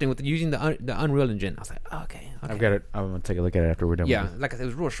looked interesting with using the Unreal Engine. I was like, okay. I've got it. I'm gonna take a look at it after we're done. Yeah, with this. like I said, it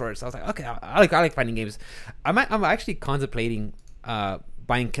was real short, so I was like, okay, I like fighting games. I'm actually contemplating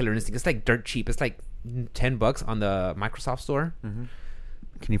buying Killer Instinct. It's like dirt cheap. It's like $10 on the Microsoft Store. Mm-hmm.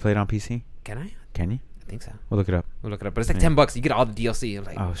 Can you play it on PC? Can I? Can you? I think so. We'll look it up. But it's like $10. You get all the DLC. I'm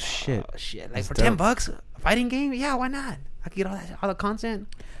like, oh shit! Like That's for dope. $10, a fighting game? Yeah, why not? I could get all the content.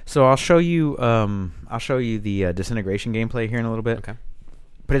 So I'll show you. I'll show you the Disintegration gameplay here in a little bit. Okay.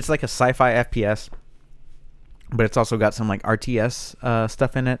 But it's like a sci-fi FPS. But it's also got some like RTS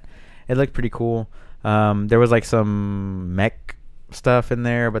stuff in it. It looked pretty cool. There was like some mech stuff in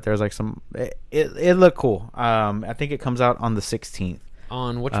there, but there was like some. It looked cool. I think it comes out on the 16th.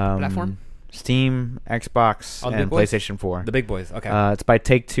 On which platform? Steam, Xbox, and PlayStation 4. The big boys. Okay. It's by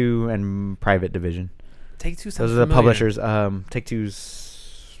Take-Two and Private Division. Take-Two sounds Those are the familiar. publishers.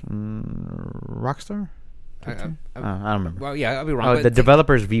 Take-Two's Rockstar? I don't remember. Well, yeah, I'll be wrong. Oh, but the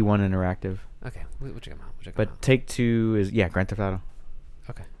developer's V1 Interactive. Okay, we'll check them out. But Take-Two is Grand Theft Auto.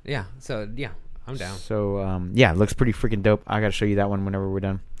 Okay. Yeah. So yeah, I'm down. So it looks pretty freaking dope. I gotta show you that one whenever we're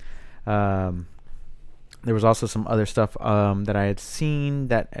done. There was also some other stuff that I had seen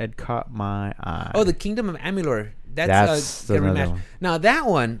that had caught my eye. Oh, the Kingdom of Amalur. That's a another rematch. one. Now that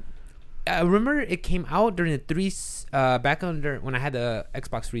one, I remember it came out during the back under when I had the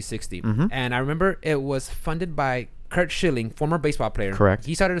Xbox 360, and I remember it was funded by Kurt Schilling, former baseball player. Correct.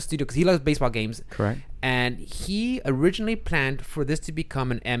 He started a studio because he loves baseball games. Correct. And he originally planned for this to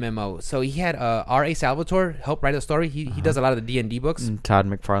become an MMO. So he had R.A. Salvatore help write the story. He does a lot of the D&D books. And Todd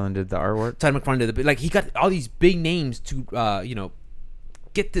McFarlane did the artwork. Todd McFarlane did he got all these big names to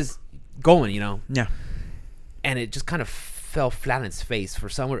get this going. Yeah. And it just kind of fell flat on its face for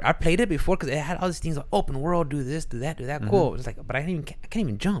somewhere. I played it before because it had all these things like open world, do this, do that, do that. Cool. It's like, but I can't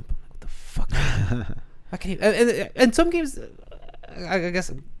even jump. What the fuck? I can't even. And some games, I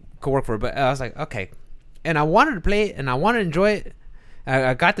guess, could work for it. But I was like, okay. And I wanted to play it, and I wanted to enjoy it.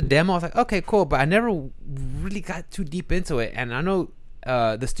 I got the demo. I was like, okay, cool. But I never really got too deep into it. And I know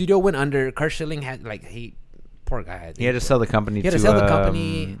the studio went under. Kurt Schilling had poor guy. He had to sell the company. He had to sell the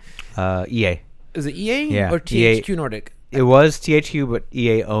company. EA. Is it EA? Yeah. Or THQ Nordic? It was THQ, but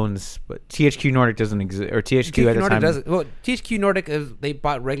EA owns. But THQ Nordic doesn't exist, or THQ at the Nordic time. doesn't. Well, THQ Nordic they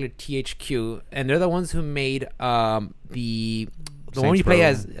bought regular THQ, and they're the ones who made the one you play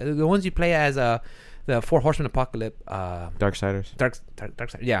as the Four Horsemen Apocalypse. Darksiders.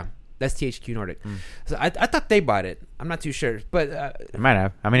 Darksiders. Yeah, that's THQ Nordic. So I thought they bought it. I'm not too sure, but It might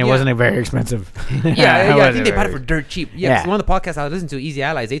have. I mean, it wasn't very expensive. yeah. I think they bought it for dirt cheap. Yeah, 'cause Yeah. one of the podcasts I listened to, Easy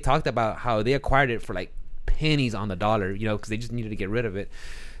Allies, they talked about how they acquired it for like pennies on the dollar, because they just needed to get rid of it.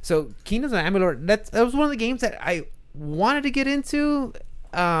 So Kingdoms of Amalur, that was one of the games that I wanted to get into,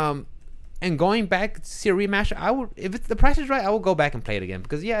 and going back to see a remaster. I would, if the price is right, I will go back and play it again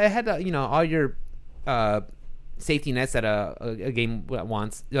because it had all your safety nets that a game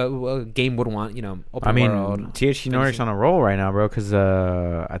wants. A game would want, open world. THQ Nordic's on a roll right now, bro. Because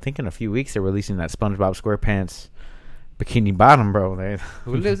I think in a few weeks they're releasing that SpongeBob SquarePants Bikini Bottom, bro.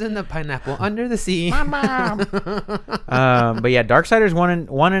 Who lives in the pineapple under the sea? But yeah, Darksiders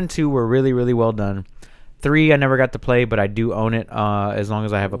 1 and 2 were really, really well done. 3 I never got to play, but I do own it as long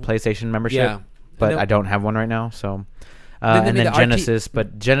as I have a PlayStation membership. Yeah. But I don't have one right now, so. Then And then Genesis,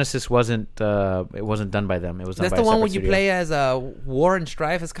 but Genesis wasn't it wasn't done by them. It was done That's by the a one where separate you studio. play as War and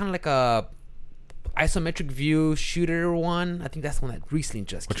Strife. It's kind of like a isometric view shooter one. I think that's the one that recently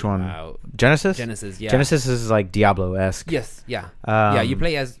just Which came one? out. Genesis? Genesis, yeah. Genesis is like Diablo-esque. Yes, yeah. Yeah, you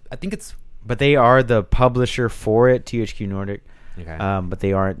play as, I think it's... But they are the publisher for it, THQ Nordic. Okay. But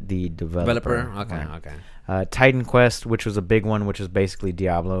they aren't the developer. Okay, Right. okay. Titan Quest, which was a big one, which is basically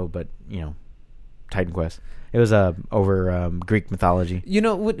Diablo, but, Titan Quest. It was over Greek mythology.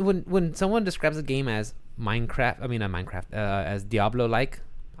 When someone describes a game as Minecraft, as Diablo-like,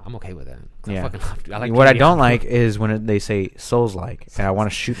 I'm okay with that. Yeah. I like what I GTA. don't like is when they say Souls-like, and I want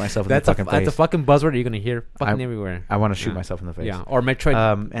to shoot myself in the fucking face. That's a fucking buzzword you're gonna hear fucking everywhere. I want to shoot myself in the face. Yeah, or Metroid.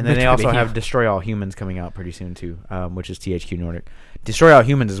 And then they also have Destroy All Humans coming out pretty soon too, which is THQ Nordic. Destroy All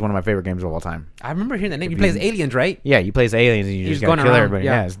Humans is one of my favorite games of all time. I remember hearing that name. You play as aliens, right? Yeah, you play as aliens and you just gotta kill everybody.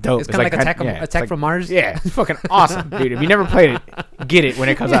 Yeah, it's dope. It's kind of like Attack from Mars. Yeah, it's fucking awesome, dude. If you never played it, get it when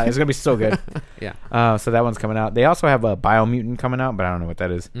it comes out. It's gonna be so good. Yeah. So that one's coming out. They also have a Biomutant coming out, but I don't know what that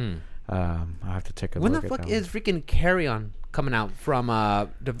is. I'll have to take a look. When the fuck is freaking Carrion coming out from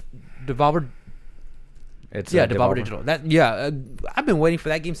Devolver? It's Devolver Digital. I've been waiting for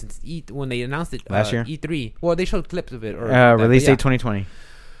that game since when they announced it last year. E3. Well, they showed clips of it. Release date 2020.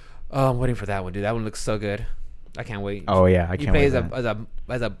 Oh, I'm waiting for that one, dude. That one looks so good. I can't wait. Oh yeah, I can't wait. You play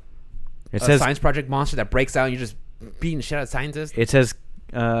as a science project monster that breaks out and you're just beating the shit out of scientists. It says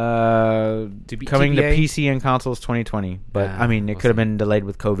coming to PC and consoles 2020, but I mean it could have been delayed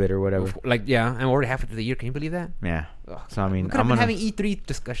with COVID or whatever. And we're already halfway through the year. Can you believe that? Yeah. Ugh. So I mean, we could have been having E3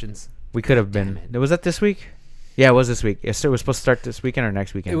 discussions. We could have been. Was that this week? Yeah, it was this week. It was supposed to start this weekend or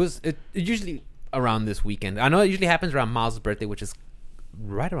next weekend. It was usually around this weekend. I know it usually happens around Miles' birthday, which is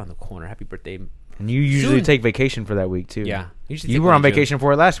right around the corner. Happy birthday! And you usually take vacation for that week too. Yeah, you were on vacation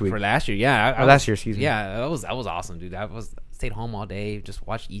for it last week. For last year, yeah. Last year, excuse me. Yeah, that was awesome, dude. Stayed home all day, just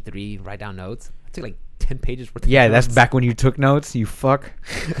watched E3, write down notes. I took like 10 pages worth of notes. Yeah, that's back when you took notes, you fuck.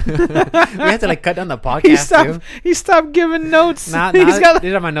 We had to like cut down the podcast. He stopped giving notes. These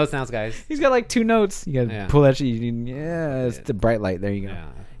are my notes now, guys. He's got like 2 notes. You gotta pull that shit. Yeah, it's the bright light. There you go. Yeah.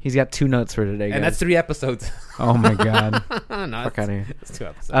 He's got 2 notes for today, guys. And that's 3 episodes. Oh my god. No, fuck out of here. It's 2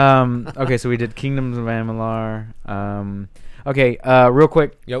 episodes. Okay, so we did Kingdoms of Amalur. Okay, real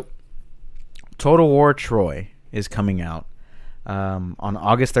quick. Yep. Total War Troy is coming out on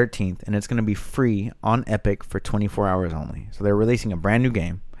August 13th, and it's going to be free on Epic for 24 hours only. So they're releasing a brand new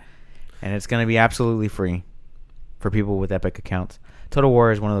game, and it's going to be absolutely free for people with Epic accounts. Total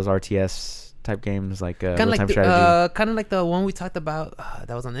War is one of those RTS type games, like real-time strategy. Kind of like the one we talked about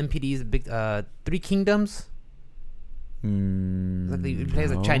that was on MPD's big 3 Kingdoms. Like you play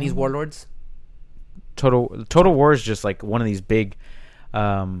as like Chinese warlords. Total War is just like one of these big.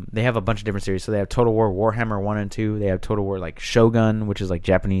 They have a bunch of different series. So they have Total War Warhammer 1 and 2. They have Total War like Shogun, which is like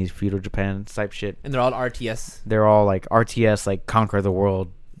Japanese feudal Japan type shit. And they're all RTS. They're all like RTS, like conquer the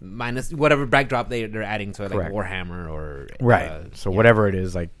world. Minus whatever backdrop they're adding to it, like Correct. Warhammer or... whatever it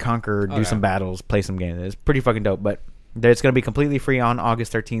is, like conquer, do some battles, play some games. It's pretty fucking dope. But it's going to be completely free on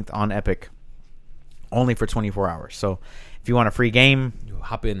August 13th on Epic. Only for 24 hours. So if you want a free game... You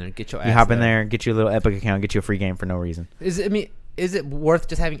hop in there, get your ass You hop in there, get you a little Epic account, get you a free game for no reason. Is it worth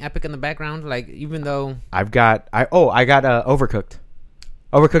just having Epic in the background? Like, even though... I got Overcooked.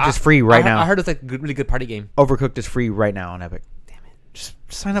 Overcooked is free now. I heard it's like a really good party game. Overcooked is free right now on Epic. Damn it. Just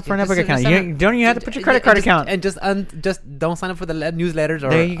sign up for an Epic account. You don't even have to put your credit card account. And just don't sign up for the newsletters or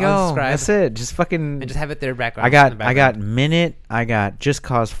there you go. unsubscribe. That's it. Just fucking... And just have it there background. I got Minute. I got Just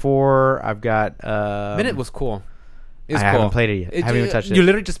Cause 4. I've got... Minute was cool. I haven't played it yet. I haven't even touched it. You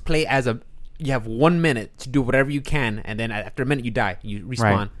literally just play as you have 1 minute to do whatever you can, and then after a minute you die. You respawn.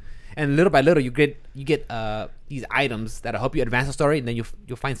 Right. And little by little you get these items that'll help you advance the story, and then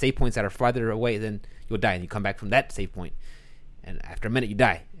you'll find save points that are farther away, then you'll die, and you come back from that save point. And after a minute you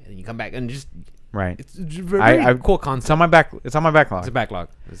die, and you come back, and just... Right. It's a very cool concept. It's on my backlog. It's a backlog.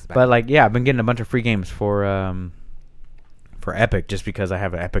 But like, yeah, I've been getting a bunch of free games for Epic just because I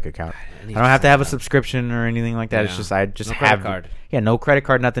have an Epic account. I don't have to have a subscription or anything like that. Yeah. It's just I just no have credit card. Yeah, no credit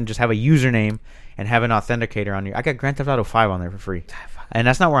card, nothing. Just have a username and have an authenticator on you. I got Grand Theft Auto 5 on there for free, and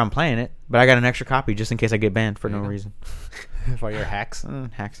that's not where I'm playing it. But I got an extra copy just in case I get banned for no reason. For your hacks,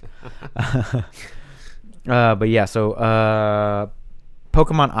 hacks. But yeah, so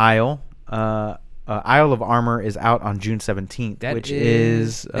Pokemon Isle. Isle of Armor is out on June 17th, which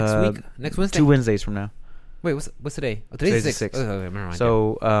is next Wednesday. 2 Wednesdays from now. Wait, what's today? Oh, today's the 6th. Okay,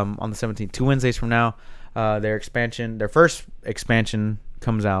 so on the 17th, 2 Wednesdays from now, their first expansion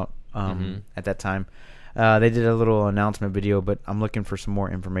comes out at that time. They did a little announcement video, but I'm looking for some more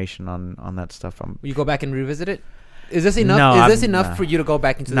information on that stuff. Will you go back and revisit it? Is this enough? No, is this enough for you to go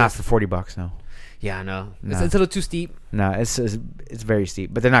back into? Not for $40, no. Yeah, I know. No. It's a little too steep. No, it's very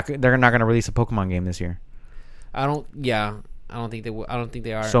steep. But they're not going to release a Pokemon game this year. I don't think they will. I don't think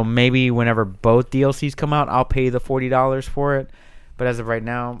they are. So maybe whenever both DLCs come out, I'll pay the $40 for it. But as of right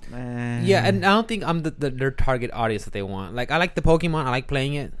now, yeah, and I don't think I'm their target audience that they want. Like, I like the Pokemon, I like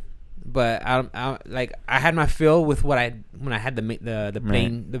playing it, but I had my fill with when I had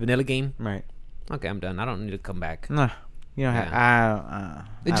the vanilla game. Right. Okay, I'm done. I don't need to come back. Nah. You know, Yeah.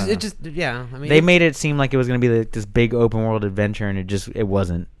 It just yeah. I mean, they made it seem like it was gonna be like this big open world adventure, and it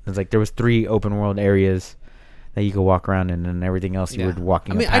wasn't. It's like there was 3 open world areas that you could walk around in, and everything else you were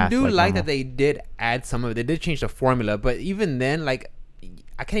walking. I mean, a path I do like that normal. they did add some of it. They did change the formula, but even then, like,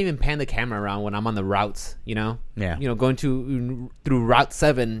 I can't even pan the camera around when I'm on the routes. You know, Yeah. going through Route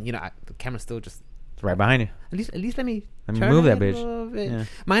 7. The camera's still just It's right behind you. at least let me Let me move that it a bitch. little bit. Yeah.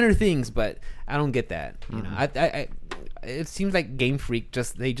 Minor things, but I don't get that. You know, Mm-hmm. I it seems like Game Freak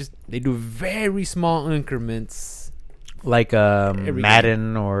they do very small increments. Like Every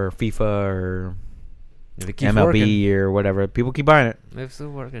Madden or FIFA or If it keeps MLB working, or whatever. People keep buying it. it's still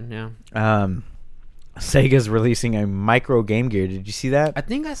working. Yeah, Sega's releasing a micro Game Gear. Did you see that? I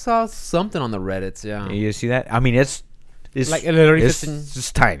think I saw something on the Reddits. Yeah, You see that? I mean, it's like it literally it's fits in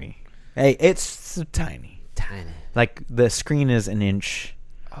just tiny. Hey, it's so tiny. tiny. Like the screen is an inch.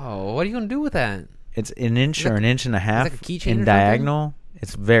 Oh, what are you gonna do with that? It's an inch Is that or an inch and a half like a keychain or in something? diagonal.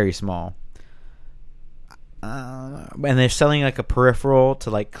 It's very small. And they're selling like a peripheral to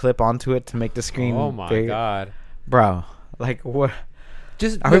like clip onto it to make the screen. Oh my bigger. god! Bro! Like what?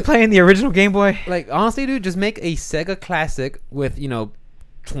 Just Are we playing the original Game Boy? like honestly, dude, just make a Sega Classic with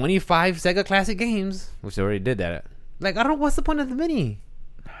 25 Sega Classic games, which they already did that. Like, I don't know what's the point of the mini.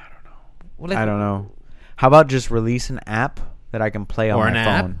 I don't know. How about just release an app that I can play on Or my an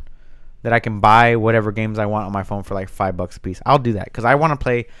app? phone? That I can buy whatever games I want on my phone for like $5 a piece. I'll do that because I want to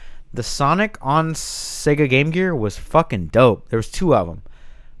play. The Sonic on Sega Game Gear was fucking dope. There was 2 of them,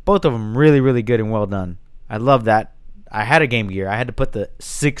 both of them really, really good and well done. I love that. I had a Game Gear. I had to put the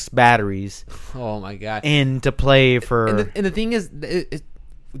 6 batteries Oh my god! in to play for. And the thing is,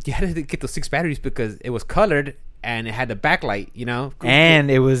 you had to get those 6 batteries because it was colored and it had the backlight. And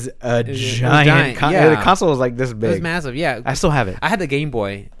it was a was giant. giant, yeah. The console was like this It was big. massive. Yeah, I still have it. I had the Game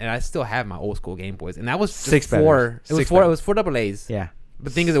Boy, and I still have my old school Game Boys, and that was just 6 4. batteries. It was 6 4. It batteries. was 4 AA's. Yeah, But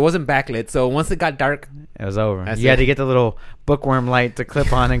the thing is, it wasn't backlit, so once it got dark, it was over. That's You had it. to get the little bookworm light to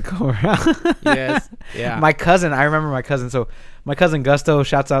clip on and go around. yes, yeah. My cousin, I remember my cousin. So my cousin Gusto,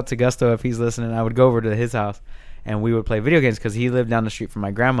 shouts out to Gusto if he's listening. I would go over to his house, and we would play video games because he lived down the street from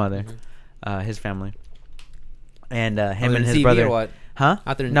my grandmother, his family, and him and his CV brother. or what? Huh?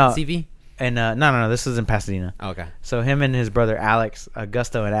 Out there in No. CV? And no. This is in Pasadena. Oh, okay. So him and his brother Alex,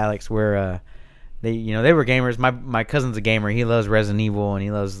 Gusto and Alex were they were gamers. My cousin's a gamer. He loves Resident Evil and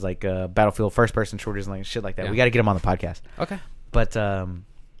he loves like Battlefield first person shooters and like shit like that. Yeah. We got to get him on the podcast. Okay. But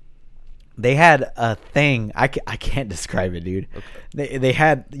they had a thing. I can't describe it, dude. Okay. They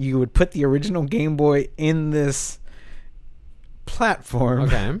had, you would put the original Game Boy in this platform.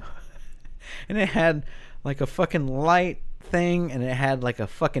 Okay. And it had like a fucking light thing, and it had like a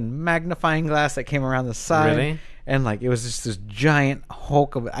fucking magnifying glass that came around the side. Really? And like it was just this giant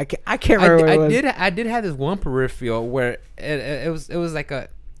hulk of it. I can't remember what it was. I did have this one peripheral where it was like a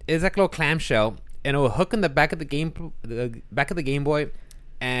little clamshell, and it will hook in the back of the Game Boy,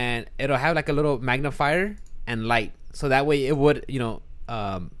 and it'll have like a little magnifier and light, so that way it would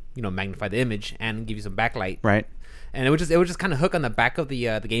magnify the image and give you some backlight. Right. And it would just kind of hook on the back of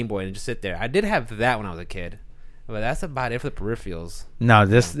the Game Boy and just sit there. I did have that when I was a kid, but that's about it for the peripherals. No,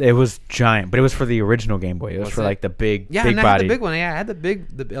 it was giant, but it was for the original Game Boy. It was for like the big, Yeah, big and I body. had the big one. Yeah, I had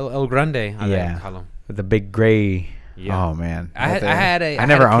the El Grande. Yeah. Call 'em. With the big gray. Yeah. Oh man. I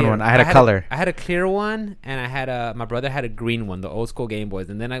never owned one. I had a color. I had a clear one, and I had my brother had a green one, the old school Game Boys,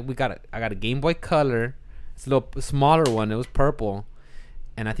 and then I got a Game Boy Color. It's a little smaller one. It was purple,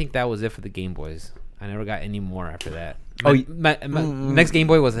 and I think that was it for the Game Boys. I never got any more after that. My next Game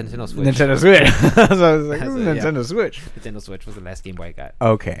Boy was a Nintendo Switch. Nintendo Switch. So I was like, That's "Ooh, it, yeah. Nintendo Switch. Nintendo Switch was the last Game Boy I got.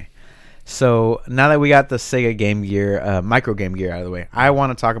 Okay. So now that we got the Sega Game Gear, micro Game Gear out of the way, I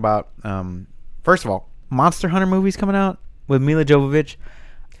want to talk about, first of all, Monster Hunter movies coming out with Mila Jovovich.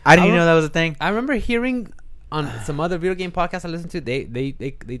 I didn't even know that was a thing. I remember hearing on some other video game podcasts I listened to,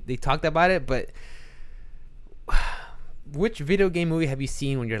 they talked about it, but which video game movie have you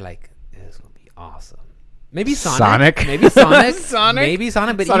seen when you're like, this is gonna be awesome? Maybe Sonic. Maybe Sonic. Maybe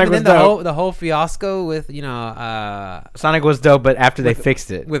Sonic. But Sonic even was dope. the whole fiasco with Sonic was dope, but after they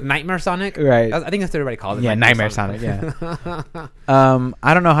fixed it. with Nightmare Sonic, Right. I think that's what everybody calls it. Yeah, Nightmare Sonic, yeah.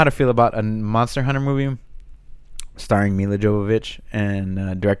 I don't know how to feel about a Monster Hunter movie starring Mila Jovovich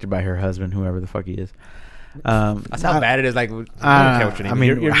and directed by her husband, whoever the fuck he is. That's how bad it is. Like, I don't care what your name I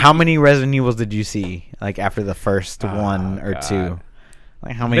mean, is. You're- how many Resident Evils did you see? Like after the first one or God. two?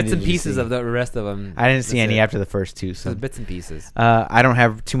 Like how many bits and did you pieces see? of the rest of them. I didn't see That's any it. after the first two. So Just bits and pieces. I don't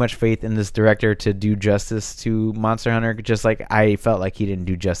have too much faith in this director to do justice to Monster Hunter. Just like I felt like he didn't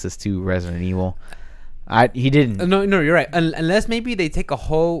do justice to Resident Evil. He didn't. No, you're right. Unless maybe they take a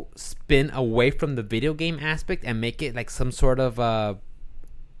whole spin away from the video game aspect and make it like some sort of well,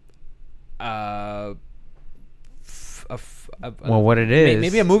 what it is?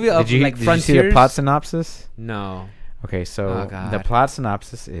 Maybe a movie of like did Frontiers. you see the plot synopsis? No. Okay, so Oh, God. the plot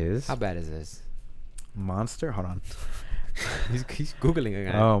synopsis is How bad is this? Monster. Hold on. He's googling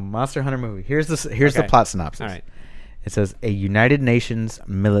again. Oh, Monster Hunter movie. Here's the Okay. plot synopsis. All right. It says a United Nations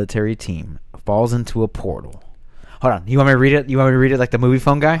military team falls into a portal. Hold on. You want me to read it? You want me to read it like the movie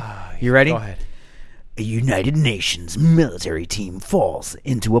phone guy? You ready? Go ahead. A United Nations military team falls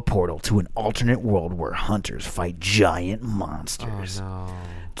into a portal to an alternate world where hunters fight giant monsters. Oh no.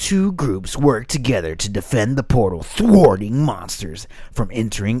 Two groups work together to defend the portal, thwarting monsters from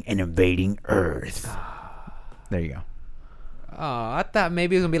entering and invading Earth. There you go. Oh, I thought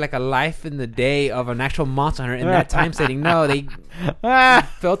maybe it was gonna be like a life in the day of an actual monster hunter in that time setting. No, they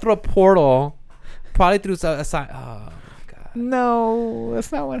fell through a portal, probably through a side. Oh god. No,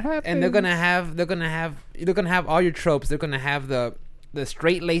 that's not what happened. And they're gonna have all your tropes. They're gonna have the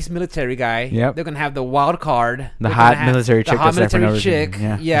straight laced military guy. Yep. They're gonna have the wild card. The They're hot gonna have military chick The hot that's there for military no reason. chick.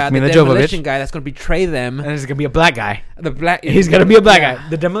 Yeah. Yeah. The Mila demolition Jovovich. guy that's gonna betray them. And there's gonna be a black guy. The black. He's gonna be a black Yeah. guy.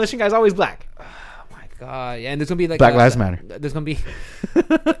 The demolition guy's always black. God, yeah, and there's gonna be like Black Lives Matter. There's gonna be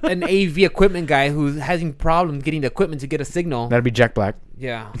an AV equipment guy who's having problems getting the equipment to get a signal. That'd be Jack Black.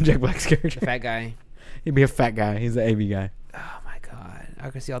 Yeah, Jack Black's character. fat guy. He'd be a fat guy. He's the AV guy. Oh my god, I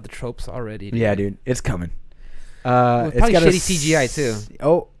can see all the tropes already. Yeah, dude, it's coming. Well, probably shitty CGI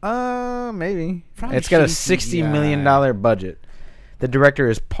too. Maybe. Probably It's got a shitty $60 million budget. The director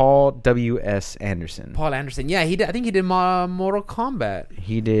is Paul W.S. Anderson. Paul Anderson. Yeah, he did. I think he did Mortal Kombat.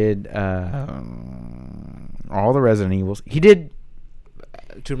 He did all the Resident Evils. He did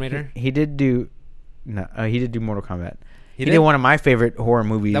Tomb Raider. He did do he did do Mortal Kombat. He did? did one of my favorite horror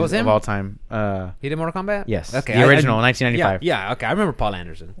movies That was him? of all time. He did Mortal Kombat. Yes. Okay. The original, 1995. Yeah. Okay, I remember Paul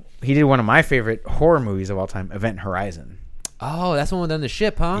Anderson. He did one of my favorite horror movies of all time, Event Horizon. Oh, that's the one on the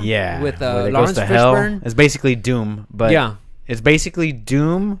ship, huh? Yeah. With where it Lawrence goes to hell. Fishburne. It's basically Doom, but Yeah. it's basically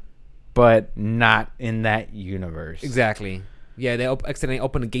Doom, but not in that universe. Exactly. Yeah, they accidentally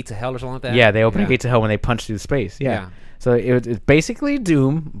open the gates of hell or something like that. Yeah, they open a gate to hell when they punch through space. Yeah. So it's basically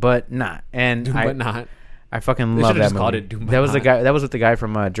Doom, but not. And Doom, but not. I fucking They love should've that just movie. called it Doom, but that was the not. guy. That was with the guy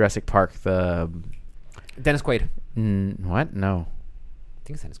from Jurassic Park. The Dennis Quaid. what? No, I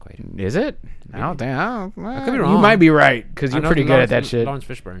think it's Dennis Quaid. is it? I don't think. I could be You wrong. might be right because I you're know pretty good at that Lawrence- shit. Lawrence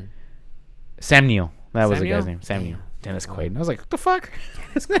Fishburne. Sam Neill. That was Sam the guy's Neill? name. Sam Neill. Damn. Dennis Oh. Quaid. I was like, what the fuck?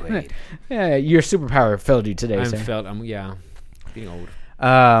 Dennis Quaid. Yeah, your superpower failed you today, sir. Yeah, being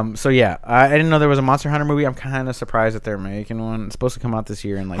old. So yeah, I didn't know there was a Monster Hunter movie. I'm kind of surprised that they're making one. It's supposed to come out this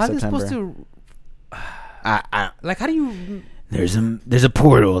year in like How are they September. supposed to? I Like, how do you? There's a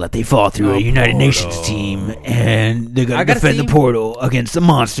portal that they fall through, A a United portal. Nations team, and they're I gonna gotta defend see- the portal against the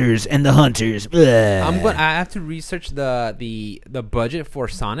monsters and the hunters. I have to research the budget for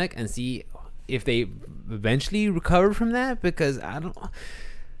Sonic and see if they eventually recovered from that, because I don't.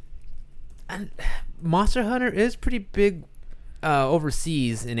 And Monster Hunter is pretty big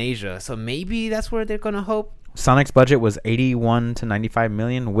overseas in Asia, so maybe that's where they're gonna hope. Sonic's budget was 81 to 95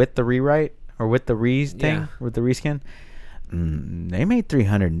 million with the rewrite or with the thing, Yeah. with the reskin. They made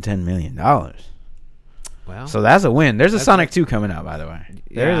 $310 million. Well, So that's a win. There's a That's Sonic 2 coming out, by the way.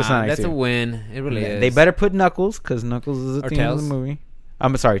 There's a Sonic that's 2. a win. It really is. They better put Knuckles, because Knuckles is at Or the end of Tails. the movie.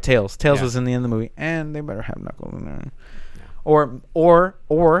 I'm sorry, Tails. Tails Yeah. was in the end of the movie, and they better have Knuckles in there. Yeah.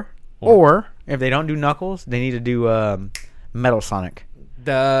 Or if they don't do Knuckles, they need to do Metal Sonic.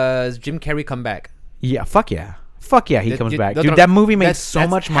 Does Jim Carrey come back? Yeah, fuck yeah. Fuck yeah, he comes back. No, Dude, no, that movie made that's- so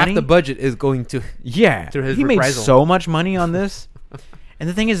that's much half money. the budget is going to. Yeah, through his he made reprisal. so much money on this. And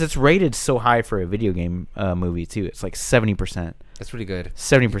the thing is, it's rated so high for a video game movie, too. It's like 70%. That's really good.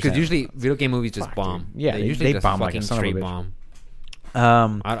 70%. Because usually video game movies just Fuck, bomb. dude. Yeah, they they usually just bomb like a fucking son of a straight bitch. bomb.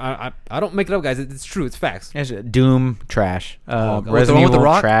 I don't make it up, guys. It's true. It's facts. Yes, Doom, trash. the Resident one with The Evil,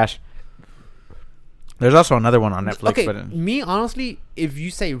 Rock? trash. There's also another one on Netflix. Okay, but me honestly, if you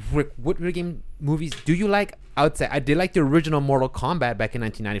say Rick, what video game movies do you like? I would say I did like the original Mortal Kombat back in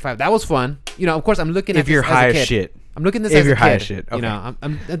 1995. That was fun. You know, of course, I'm looking at if you're this high as a as kid. shit. I'm looking at this If as you're a high kid. as shit, You okay.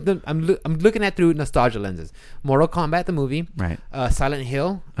 know, I'm looking at through nostalgia lenses. Mortal Kombat the movie, Right. Silent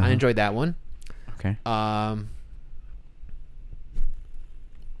Hill. I Uh-huh. enjoyed that one. Okay.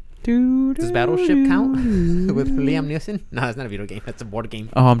 Does Battleship count with Liam Neeson? No, it's not a video game. That's a board game.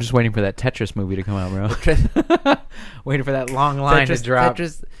 Oh, I'm just waiting for that Tetris movie to come out, bro. Waiting for that long line to drop.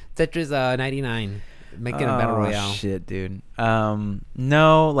 Tetris 99. Making a battle royale. Shit, dude.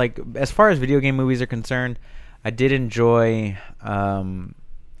 No, like as far as video game movies are concerned, I did enjoy.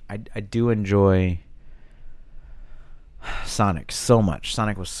 I do enjoy Sonic so much.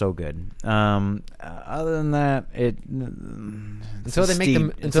 Sonic was so good. Other than that, until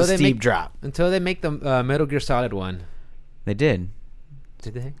they make drop. Until they make the Metal Gear Solid one. They did.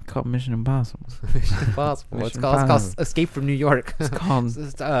 Did they? Called Mission Impossible. Mission Impossible. It's called Escape from New York. It's called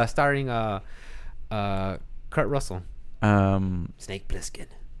starring Kurt Russell. Snake Plissken.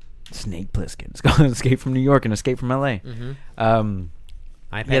 It's called Escape from New York and Escape from LA. Mm-hmm.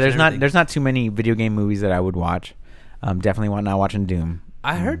 There's not too many video game movies that I would watch. Definitely not watching Doom.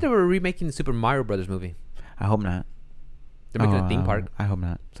 I heard they were remaking the Super Mario Brothers movie. I hope not. They're making a theme park. I hope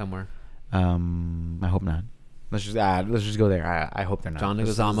not. Somewhere. I hope not. Let's just go there. I hope they're not. John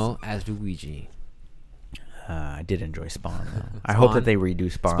Leguizamo as Luigi. I did enjoy Spawn. Though. I hope that they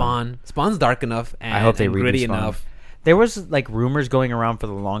redo Spawn. Spawn's dark enough. And, I hope they and redo gritty Spawn. enough. There was like rumors going around for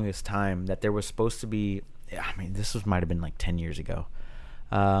the longest time that there was supposed to be. I mean, might have been like 10 years ago.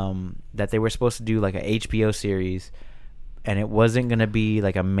 That they were supposed to do like a HBO series, and it wasn't gonna be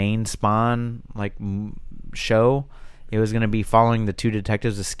like a main Spawn like show. It was gonna be following the two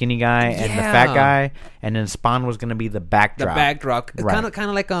detectives, the skinny guy and the fat guy, and then Spawn was gonna be the backdrop. It's kind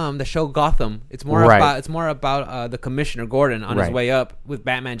of like the show Gotham. It's more about the Commissioner Gordon on his way up with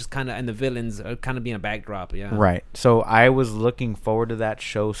Batman, just kind of, and the villains are kind of being a backdrop. Yeah. Right. So I was looking forward to that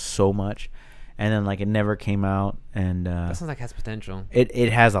show so much. And then, like, it never came out, and that sounds like it has potential.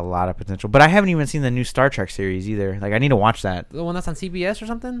 It has a lot of potential, but I haven't even seen the new Star Trek series either. Like, I need to watch that. The one that's on CBS or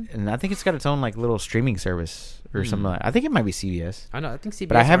something. And I think it's got its own like little streaming service or something. Like I think it might be CBS. I know. I think CBS.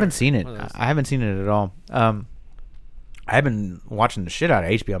 But I haven't seen it. I haven't seen it at all. I've been watching the shit out of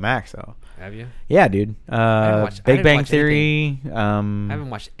HBO Max though. Have you? Yeah, dude. Big Bang Theory. I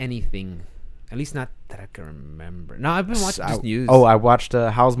haven't watched anything. At least not that I can remember. No, I've been watching just news. I watched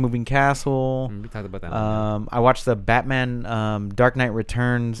Howl's Moving Castle. We talked about that. I watched the Batman Dark Knight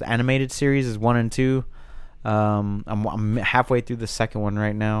Returns animated series, is 1 and 2. I'm halfway through the second one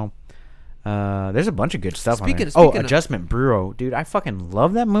right now. There's a bunch of good stuff on there. Adjustment Bureau. Dude, I fucking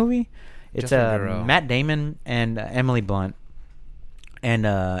love that movie. It's Matt Damon and Emily Blunt and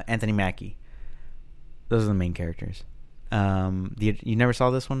Anthony Mackie. Those are the main characters. You never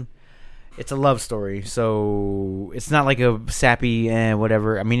saw this one? It's a love story, so it's not like a sappy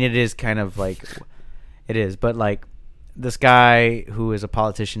whatever. I mean, it is kind of like it is, but like this guy who is a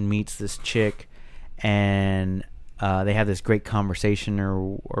politician meets this chick, and they have this great conversation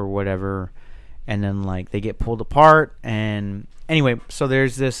or whatever, and then like they get pulled apart. And anyway, so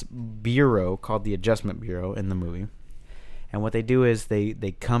there's this bureau called the Adjustment Bureau in the movie, and what they do is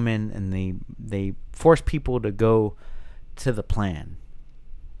they come in and they force people to go to the plan.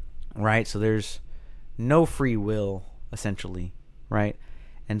 Right, so there's no free will essentially, right?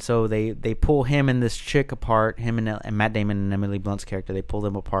 And so they pull him and this chick apart, him and Matt Damon and Emily Blunt's character. They pull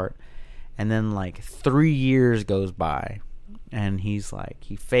them apart, and then like 3 years goes by, and he's like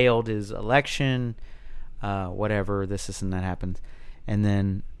he failed his election, whatever. This and that happens, and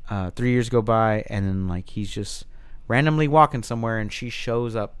then 3 years go by, and then like he's just randomly walking somewhere, and she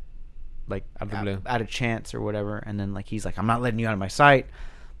shows up like out of chance or whatever, and then like he's like, I'm not letting you out of my sight.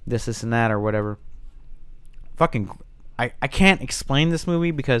 This and that or whatever. Fucking I can't explain this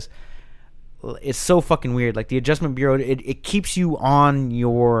movie because it's so fucking weird. Like the Adjustment Bureau, it keeps you on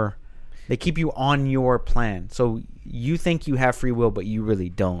your plan. So you think you have free will, but you really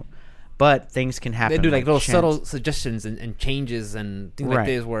don't. But things can happen. They do like little subtle suggestions and changes and things like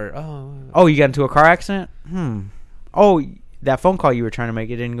this where you got into a car accident? Oh, that phone call you were trying to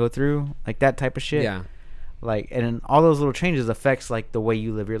make, it didn't go through? Like that type of shit. Yeah. Like, and all those little changes affects like the way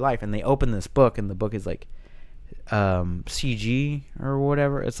you live your life. And they open this book, and the book is like CG or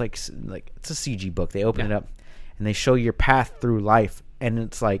whatever. It's like it's a CG book. They open it up, and they show your path through life, and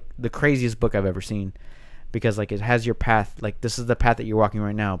it's like the craziest book I've ever seen, because like it has your path. Like this is the path that you're walking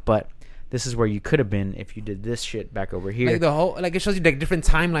right now, but this is where you could have been if you did this shit back over here. Like the whole, like it shows you like different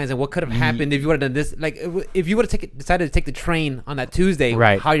timelines and what could have happened if you would have done this. Like if you would have decided to take the train on that Tuesday,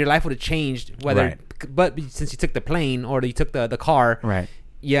 how your life would have changed. Whether, but since you took the plane or you took the car,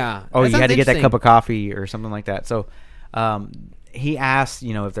 yeah. Oh, you had to get that cup of coffee or something like that. So, he asked,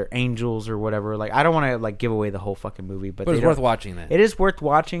 if they're angels or whatever. Like, I don't want to like give away the whole fucking movie, but it's worth watching. That it is worth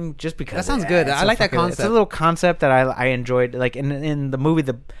watching just because that sounds good. I like that concept. It's a little concept that I enjoyed. Like in the movie,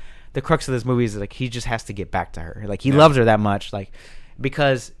 the crux of this movie is like he just has to get back to her. Like he loves her that much, like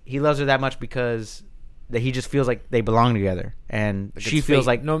because he loves her that much because that he just feels like they belong together, and like she feels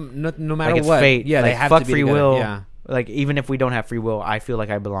like no matter like it's what, fate. Yeah, like, they have fuck to be free together. will. Yeah. Like even if we don't have free will, I feel like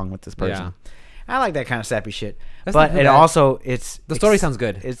I belong with this person. Yeah. I like that kind of sappy shit. That's but it also the story sounds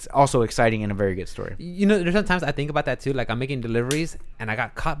good. It's also exciting and a very good story. There's sometimes I think about that too. Like I'm making deliveries and I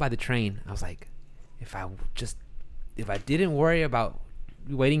got caught by the train. I was like, if I just if I didn't worry about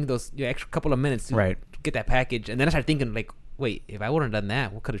waiting those extra couple of minutes to get that package, and then I started thinking like, wait, if I wouldn't have done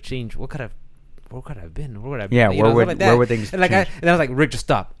that, what could have changed? What could have been? Where would I be? Yeah, where would things and like change? and I was like, Rick, just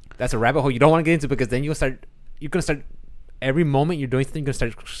stop. That's a rabbit hole you don't want to get into, because then you're gonna start every moment you're doing something, you're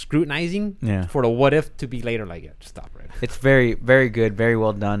gonna start scrutinizing for the what if to be later. Like, just stop, Rick. It's very, very good, very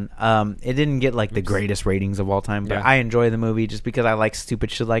well done. It didn't get like the greatest ratings of all time, but I enjoy the movie just because I like stupid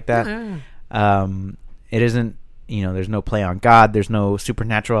shit like that. It isn't, there's no play on God, there's no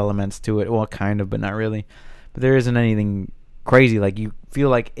supernatural elements to it. Well, kind of, but not really. But there isn't anything crazy. Like, you feel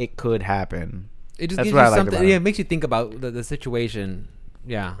like it could happen. It just gives you something. Yeah, it makes you think about the situation.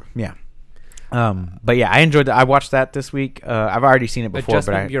 Yeah. Yeah. But yeah, I enjoyed it. I watched that this week. I've already seen it before.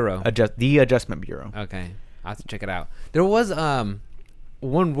 Bureau. The Adjustment Bureau. Okay, I have to check it out. There was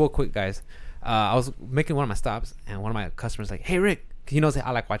one real quick, guys. I was making one of my stops, and one of my customers like, "Hey, Rick," 'cause he knows that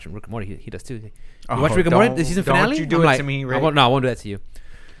I like watching Rick and Morty. He does too. You watch Rick and Morty, the season finale? Don't you do it to me, Rick? I won't do that to you.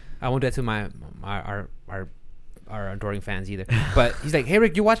 I won't do that to our adoring fans either. But he's like, "Hey,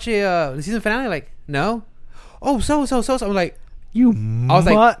 Rick, you watch the season finale?" Like, no. Oh, so. I'm like, I was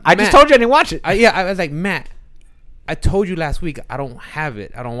like, I just told you I didn't watch it. I was like, Matt, I told you last week I don't have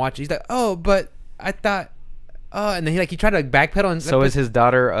it. I don't watch it. He's like, oh, but I thought, and then he tried to backpedal. And so is his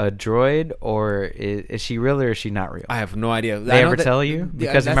daughter a droid, or is she real, or is she not real? I have no idea. They ever tell you?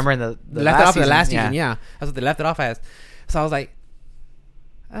 Because remember in the last season, yeah, that's what they left it off as. So I was like,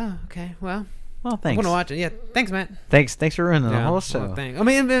 oh, okay, well, thanks. I'm gonna watch it. Yeah, thanks, Matt. Thanks for ruining the whole show. Well, I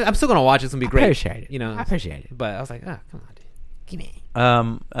mean, I'm still gonna watch it. It's gonna be great. I appreciate it. But I was like, oh, come on, dude.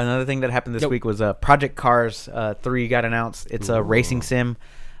 Another thing that happened this week was Project Cars 3 got announced. It's a racing sim.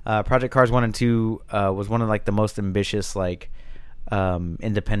 Project Cars 1 and 2 was one of like the most ambitious like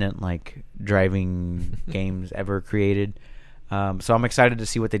independent like driving games ever created. So I'm excited to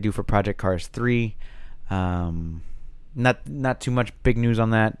see what they do for Project Cars 3. Not too much big news on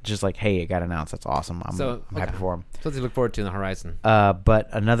that. Just like, hey, it got announced. That's awesome. I'm happy for them. Something to look forward to in the horizon. But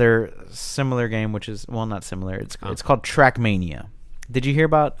another similar game, which is not similar. It's called Trackmania. Did you hear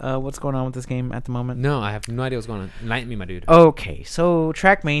about what's going on with this game at the moment? No, I have no idea what's going on. Enlighten me, my dude. Okay, so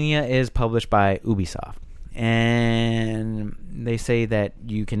Trackmania is published by Ubisoft, and they say that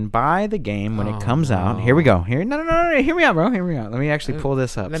you can buy the game when it comes out. Here we go. No. Hear me out, bro. Hear me out. Let me actually pull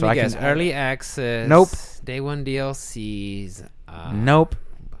this up. Let me guess. Early access. Nope. Day one DLCs. Nope.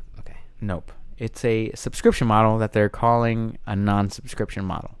 Okay. Nope. It's a subscription model that they're calling a non-subscription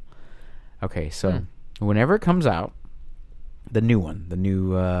model. Okay, so whenever it comes out, the new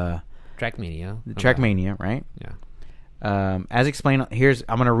Trackmania. Trackmania, right? Yeah. As explained,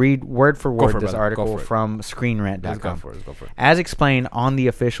 I'm going to read word for word this article from ScreenRant.com. Let's go for it. As explained on the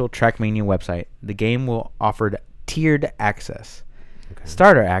official Trackmania website, the game will offer tiered access,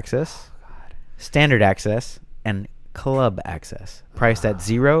 starter access, standard access, and club access, priced at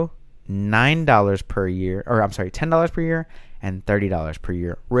 $9 per year, or I'm sorry, $10 per year and $30 per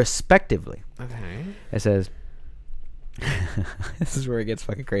year, respectively. Okay. It says, this is where it gets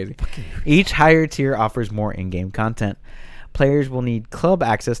fucking crazy. Each higher tier offers more in-game content. Players will need club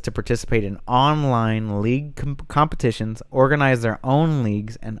access to participate in online league competitions, organize their own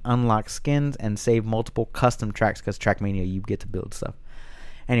leagues, and unlock skins and save multiple custom tracks, because Trackmania, you get to build stuff.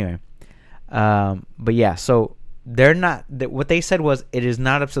 Anyway, but yeah, so they're not. What they said was it is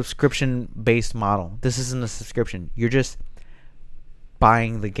not a subscription-based model. This isn't a subscription. You're just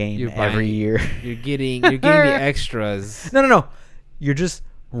buying the game every year. You're getting the extras. No. You're just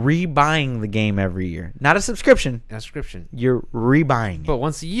rebuying the game every year. Not a subscription. A subscription. You're rebuying it. But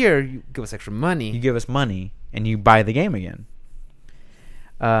once a year, you give us extra money. You give us money, and you buy the game again.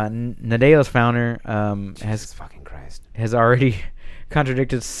 Nadeo's founder has already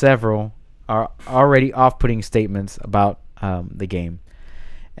contradicted several already off-putting statements about the game.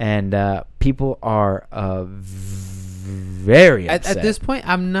 And people are very upset. At this point,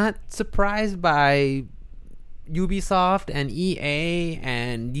 I'm not surprised by Ubisoft and EA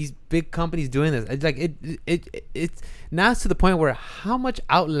and these big companies doing this. It's like it's now it's to the point where how much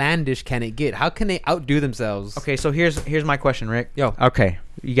outlandish can it get? How can they outdo themselves? Okay, so here's my question, Rick. Yo. Okay,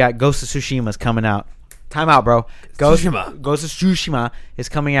 you got Ghost of Tsushima's coming out. Time out, bro. Ghost of Tsushima is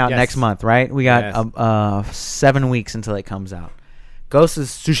coming out next month, right? We got 7 weeks until it comes out. Ghost of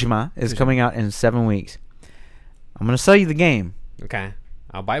Tsushima is coming out in 7 weeks. I'm gonna sell you the game. Okay,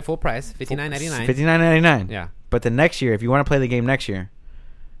 I'll buy it full price, $59.99. $59.99. Yeah. But the next year, if you want to play the game next year,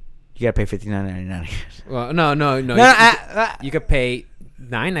 you gotta pay $59.99. Well, no. You could pay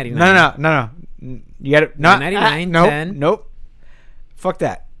 $9.99. No. You gotta $9.99. Nope. Fuck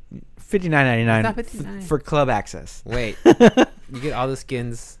that. $59.99 $59 for club access. Wait, you get all the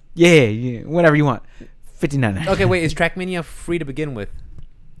skins. Yeah, whatever you want. $59.99. Okay, wait. Is Trackmania free to begin with?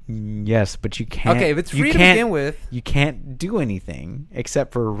 Yes, but you can't. Okay, if it's free to begin with, you can't do anything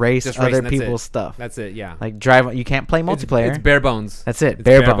except for race Just other racing, that's people's it. stuff. That's it. Yeah. Like drive. You can't play multiplayer. It's bare bones. That's it. It's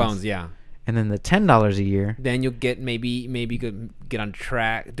Bare bones. Yeah. And then the $10 a year. Then you'll get maybe get on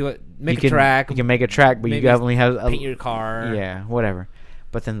track. Do it. Make you a track. You can make a track, but you maybe only have paint your car. Yeah, whatever.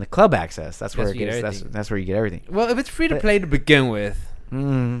 But then the club access. That's where it you get gets. everything. That's where you get everything. Well, if it's free to play to begin with,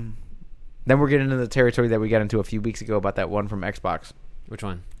 Then we're getting into the territory that we got into a few weeks ago about that one from Xbox, which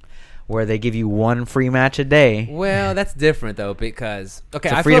one? where they give you one free match a day. Well, that's different though because It's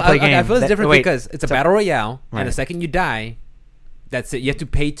a I free-to-play feel game. it's different Wait, because it's a battle royale, and the Right. second you die, that's it. You have to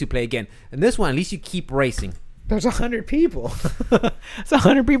pay to play again. And this one, at least you keep racing. There's 100 people. It's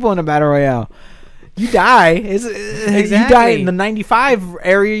 100 people in a battle royale. You die. You die Exactly. in the 95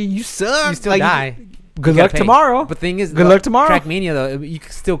 area. You suck. You still die. Good You luck gotta pay. tomorrow. But thing is, Good luck tomorrow. Trackmania though, you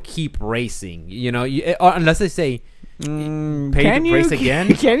can still keep racing. You know, unless they say pay Can to you race keep-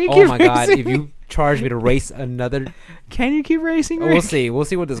 again. Can you Oh keep my god! racing? If you charge me to race another, Can you keep racing? we'll Rick? see. We'll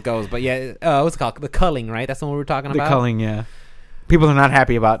see where this goes. But yeah, what's it called? The culling, right? That's the one we were talking The about. culling, yeah. People are not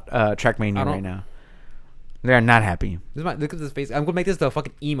happy about I Trackmania don't- right now. They are not happy. Look at this face. I'm gonna make this the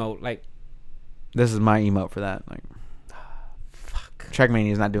fucking emote. Like, This is my emote for that. Like, fuck.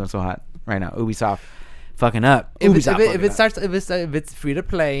 Trackmania is not doing so hot right now. Ubisoft fucking up. If Ubisoft if it's free to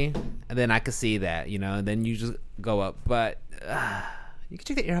play, then I could see that, you know, and then you just go up. But you can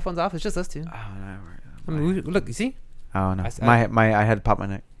take the earphones off. It's just us two. Oh no! I mean, look, you see? Oh no! I- I had to pop my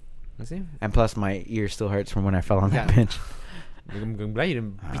neck, You see? and plus my ear still hurts from when I fell on that Yeah. bench. I'm glad you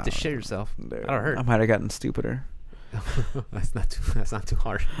didn't beat the shit yourself. Dude, That'll hurt. I might have gotten stupider. That's not too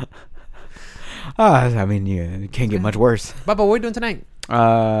hard. I mean, it can't get much worse. Bubba, what are we doing tonight?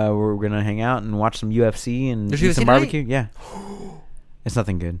 We're gonna hang out and watch some UFC and There's eat UFC some tonight? barbecue. Yeah, it's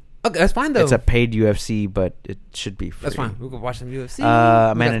nothing good. Okay, that's fine though. It's a paid UFC, but it should be free. That's fine. We can watch some UFC.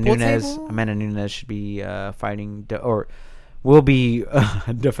 Amanda We got pool Nunes. table. Amanda Nunes should be fighting or will be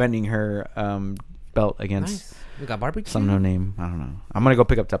defending her belt against Nice. We got barbecue. some no name. I don't know. I'm gonna go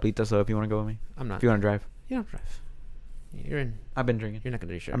pick up Taplita. So if you want to go with me, I'm not. if you want to drive, You don't drive. You're in. I've been drinking. You're not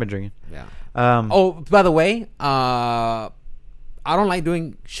gonna do shit. I've been drinking. Yeah. Oh, Oh, by the way, I don't like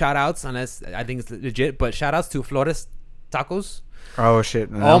doing shout outs unless I think it's legit, but shout outs to Flores Tacos. oh shit!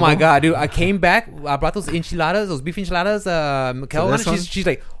 Oh my god, dude. I came back, I brought those enchiladas, those beef enchiladas, Mikkel this one. one? She's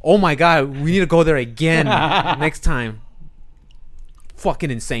like, oh my god, we need to go there again next time.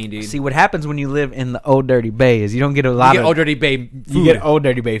 Fucking insane, dude. See what happens when you live in the Old Dirty Bay is you don't get a lot you get of Old Dirty Bay food. you get Old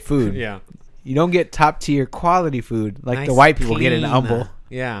Dirty Bay food. Yeah. You don't get top tier quality food like the Nice, white people get in clean. Humble.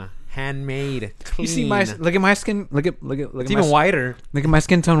 Yeah. Handmade. Clean. You see my look at my skin. Look at It's my even whiter. Look at my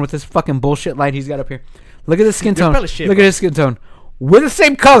skin tone with this fucking bullshit light he's got up here. Look at the skin You're tone. full of shit, Look bro. at his skin tone. We're the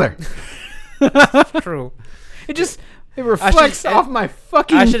same color. True. It reflects off my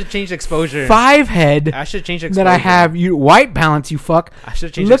fucking I should have changed exposure. 5 head I should have changed exposure. that I have. You white balance, you fuck. I should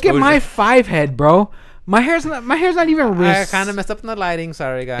have changed Look exposure. at my 5 head, bro. My hair's not even I kind of messed up in the lighting.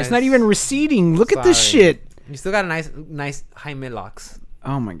 Sorry, guys. It's not even receding. Look at this Sorry. shit. You still got a nice high mid locks.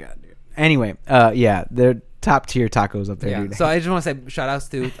 Oh my god, dude. Anyway, yeah, they're top tier tacos up there, Yeah. dude. So I just want to say shout outs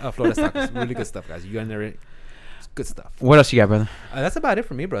to Flores Tacos. Really good stuff, guys. You in there? It's good stuff. What else you got, brother? That's about it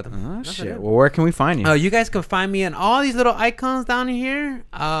for me, brother. Oh That's shit. it. Well, where can we find you? You guys can find me in all these little icons down here.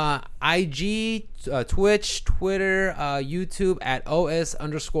 IG, Twitch, Twitter, YouTube at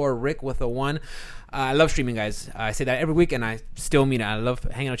OS_Rick with a 1. I love streaming, guys. I say that every week, and I still mean it. I love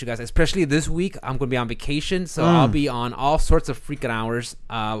hanging out with you guys, especially this week. I'm going to be on vacation, so I'll be on all sorts of freaking hours.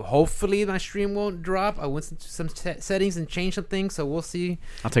 Hopefully, my stream won't drop. I went into some settings and changed some things, so we'll see.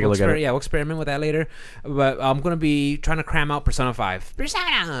 I'll take a look at it. Yeah, we'll experiment with that later. But I'm going to be trying to cram out Persona 5.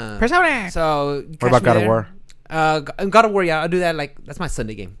 Persona. So, What about God of War? God of War, yeah, I'll do that. Like, that's my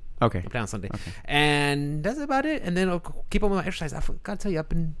Sunday game. Okay. I play on Sunday. And that's about it. And then I'll keep up with my exercise. I forgot to tell you, I've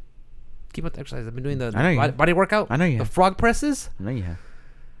been keep up with the exercise. I've been doing the I know you have. body workout. I know you The have. frog presses. I know you have.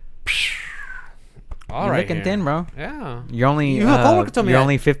 All You're right. looking here. thin, bro. Yeah. You're only My coworker told me you're that.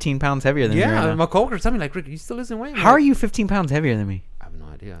 only 15 pounds heavier than me. Yeah, Right now. my coworker told me, like, Rick, you still losing weight? I'm How are like, you 15 pounds heavier than me? I have no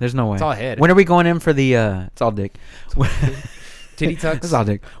idea. There's no way. It's all head. When are we going in for the? It's all dick. Titty tucks. It's all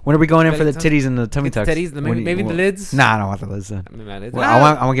dick. When are we going in for the Belly tuck? titties and the tummy Get tucks? the titties, maybe the lids? Nah, I don't want the lids. Then. Maybe my lids. Well,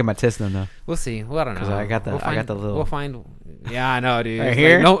 I want to get my tits done though. We'll see. Well, I don't know. 'Cause I got the little- We'll find. Yeah, I know, dude. Right It's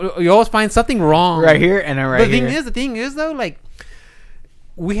here? Like, no, you always find something wrong. Right here and then right the here. thing is though, like,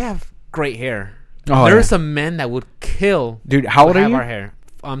 we have great hair. Oh, there yeah. are some men that would kill. Dude, how old to are have you? Our hair.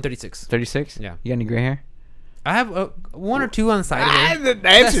 I'm 36. 36. Yeah. You got any gray hair? I have one or two on the side. of it. The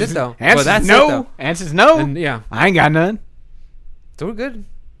That's it, though. Answer's Well, that's no. it, though. Answer's no. And, yeah, I ain't got none. so we're good.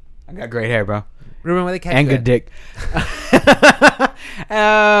 I got great hair, bro. Ruben, where they catch and you good at? dick.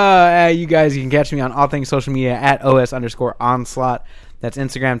 You guys, you can catch me on all things social media at OS_onslaught. That's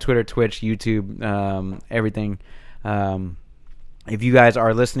Instagram, Twitter, Twitch, YouTube, everything. If you guys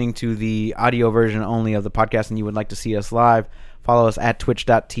are listening to the audio version only of the podcast and you would like to see us live, follow us at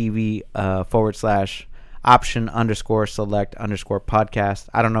twitch.tv /option_select_podcast.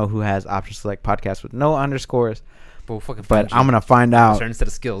 I don't know who has option select podcast with no underscores, but I'm going to find out. Instead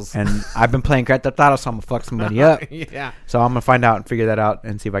of skills. And I've been playing Grand Theft Auto, so I'm going to fuck somebody up. Yeah. So I'm going to find out and figure that out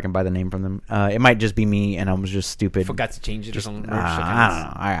and see if I can buy the name from them. It might just be me and I was just stupid. Forgot to change it or something. I don't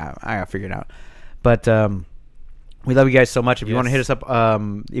know. I got to figure it out. But we love you guys so much. If you want to hit us up,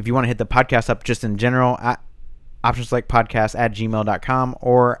 if you want to hit the podcast up just in general, at optionselectpodcast@gmail.com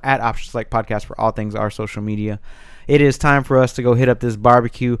or at optionselectpodcast for all things our social media. It is time for us to go hit up this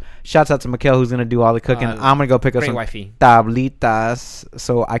barbecue. Shouts out to Mikkel, who's going to do all the cooking. I'm going to go pick up some wifey. tablitas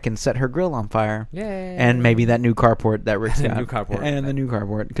so I can set her grill on fire. Yay. And maybe that new carport that Rick's got. New carport. And the new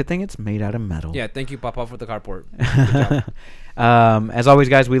carport. Good thing it's made out of metal. Yeah, thank you, Papa, for the carport. Good job. As always,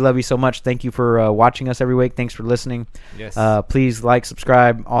 guys, we love you so much. Thank you for watching us every week. Thanks for listening. Yes. Please like,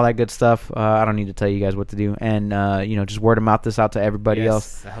 subscribe, all that good stuff. I don't need to tell you guys what to do. And, just word of mouth this out to everybody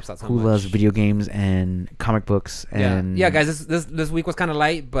else that helps out so who much. loves video games and comic books. And yeah, guys, this week was kind of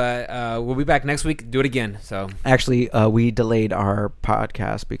light, but we'll be back next week. Do it again. So actually, we delayed our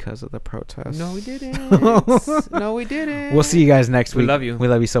podcast because of the protests. No, we didn't. No, we didn't. We'll see you guys next week. We love you. We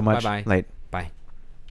love you so much. Bye-bye. Late.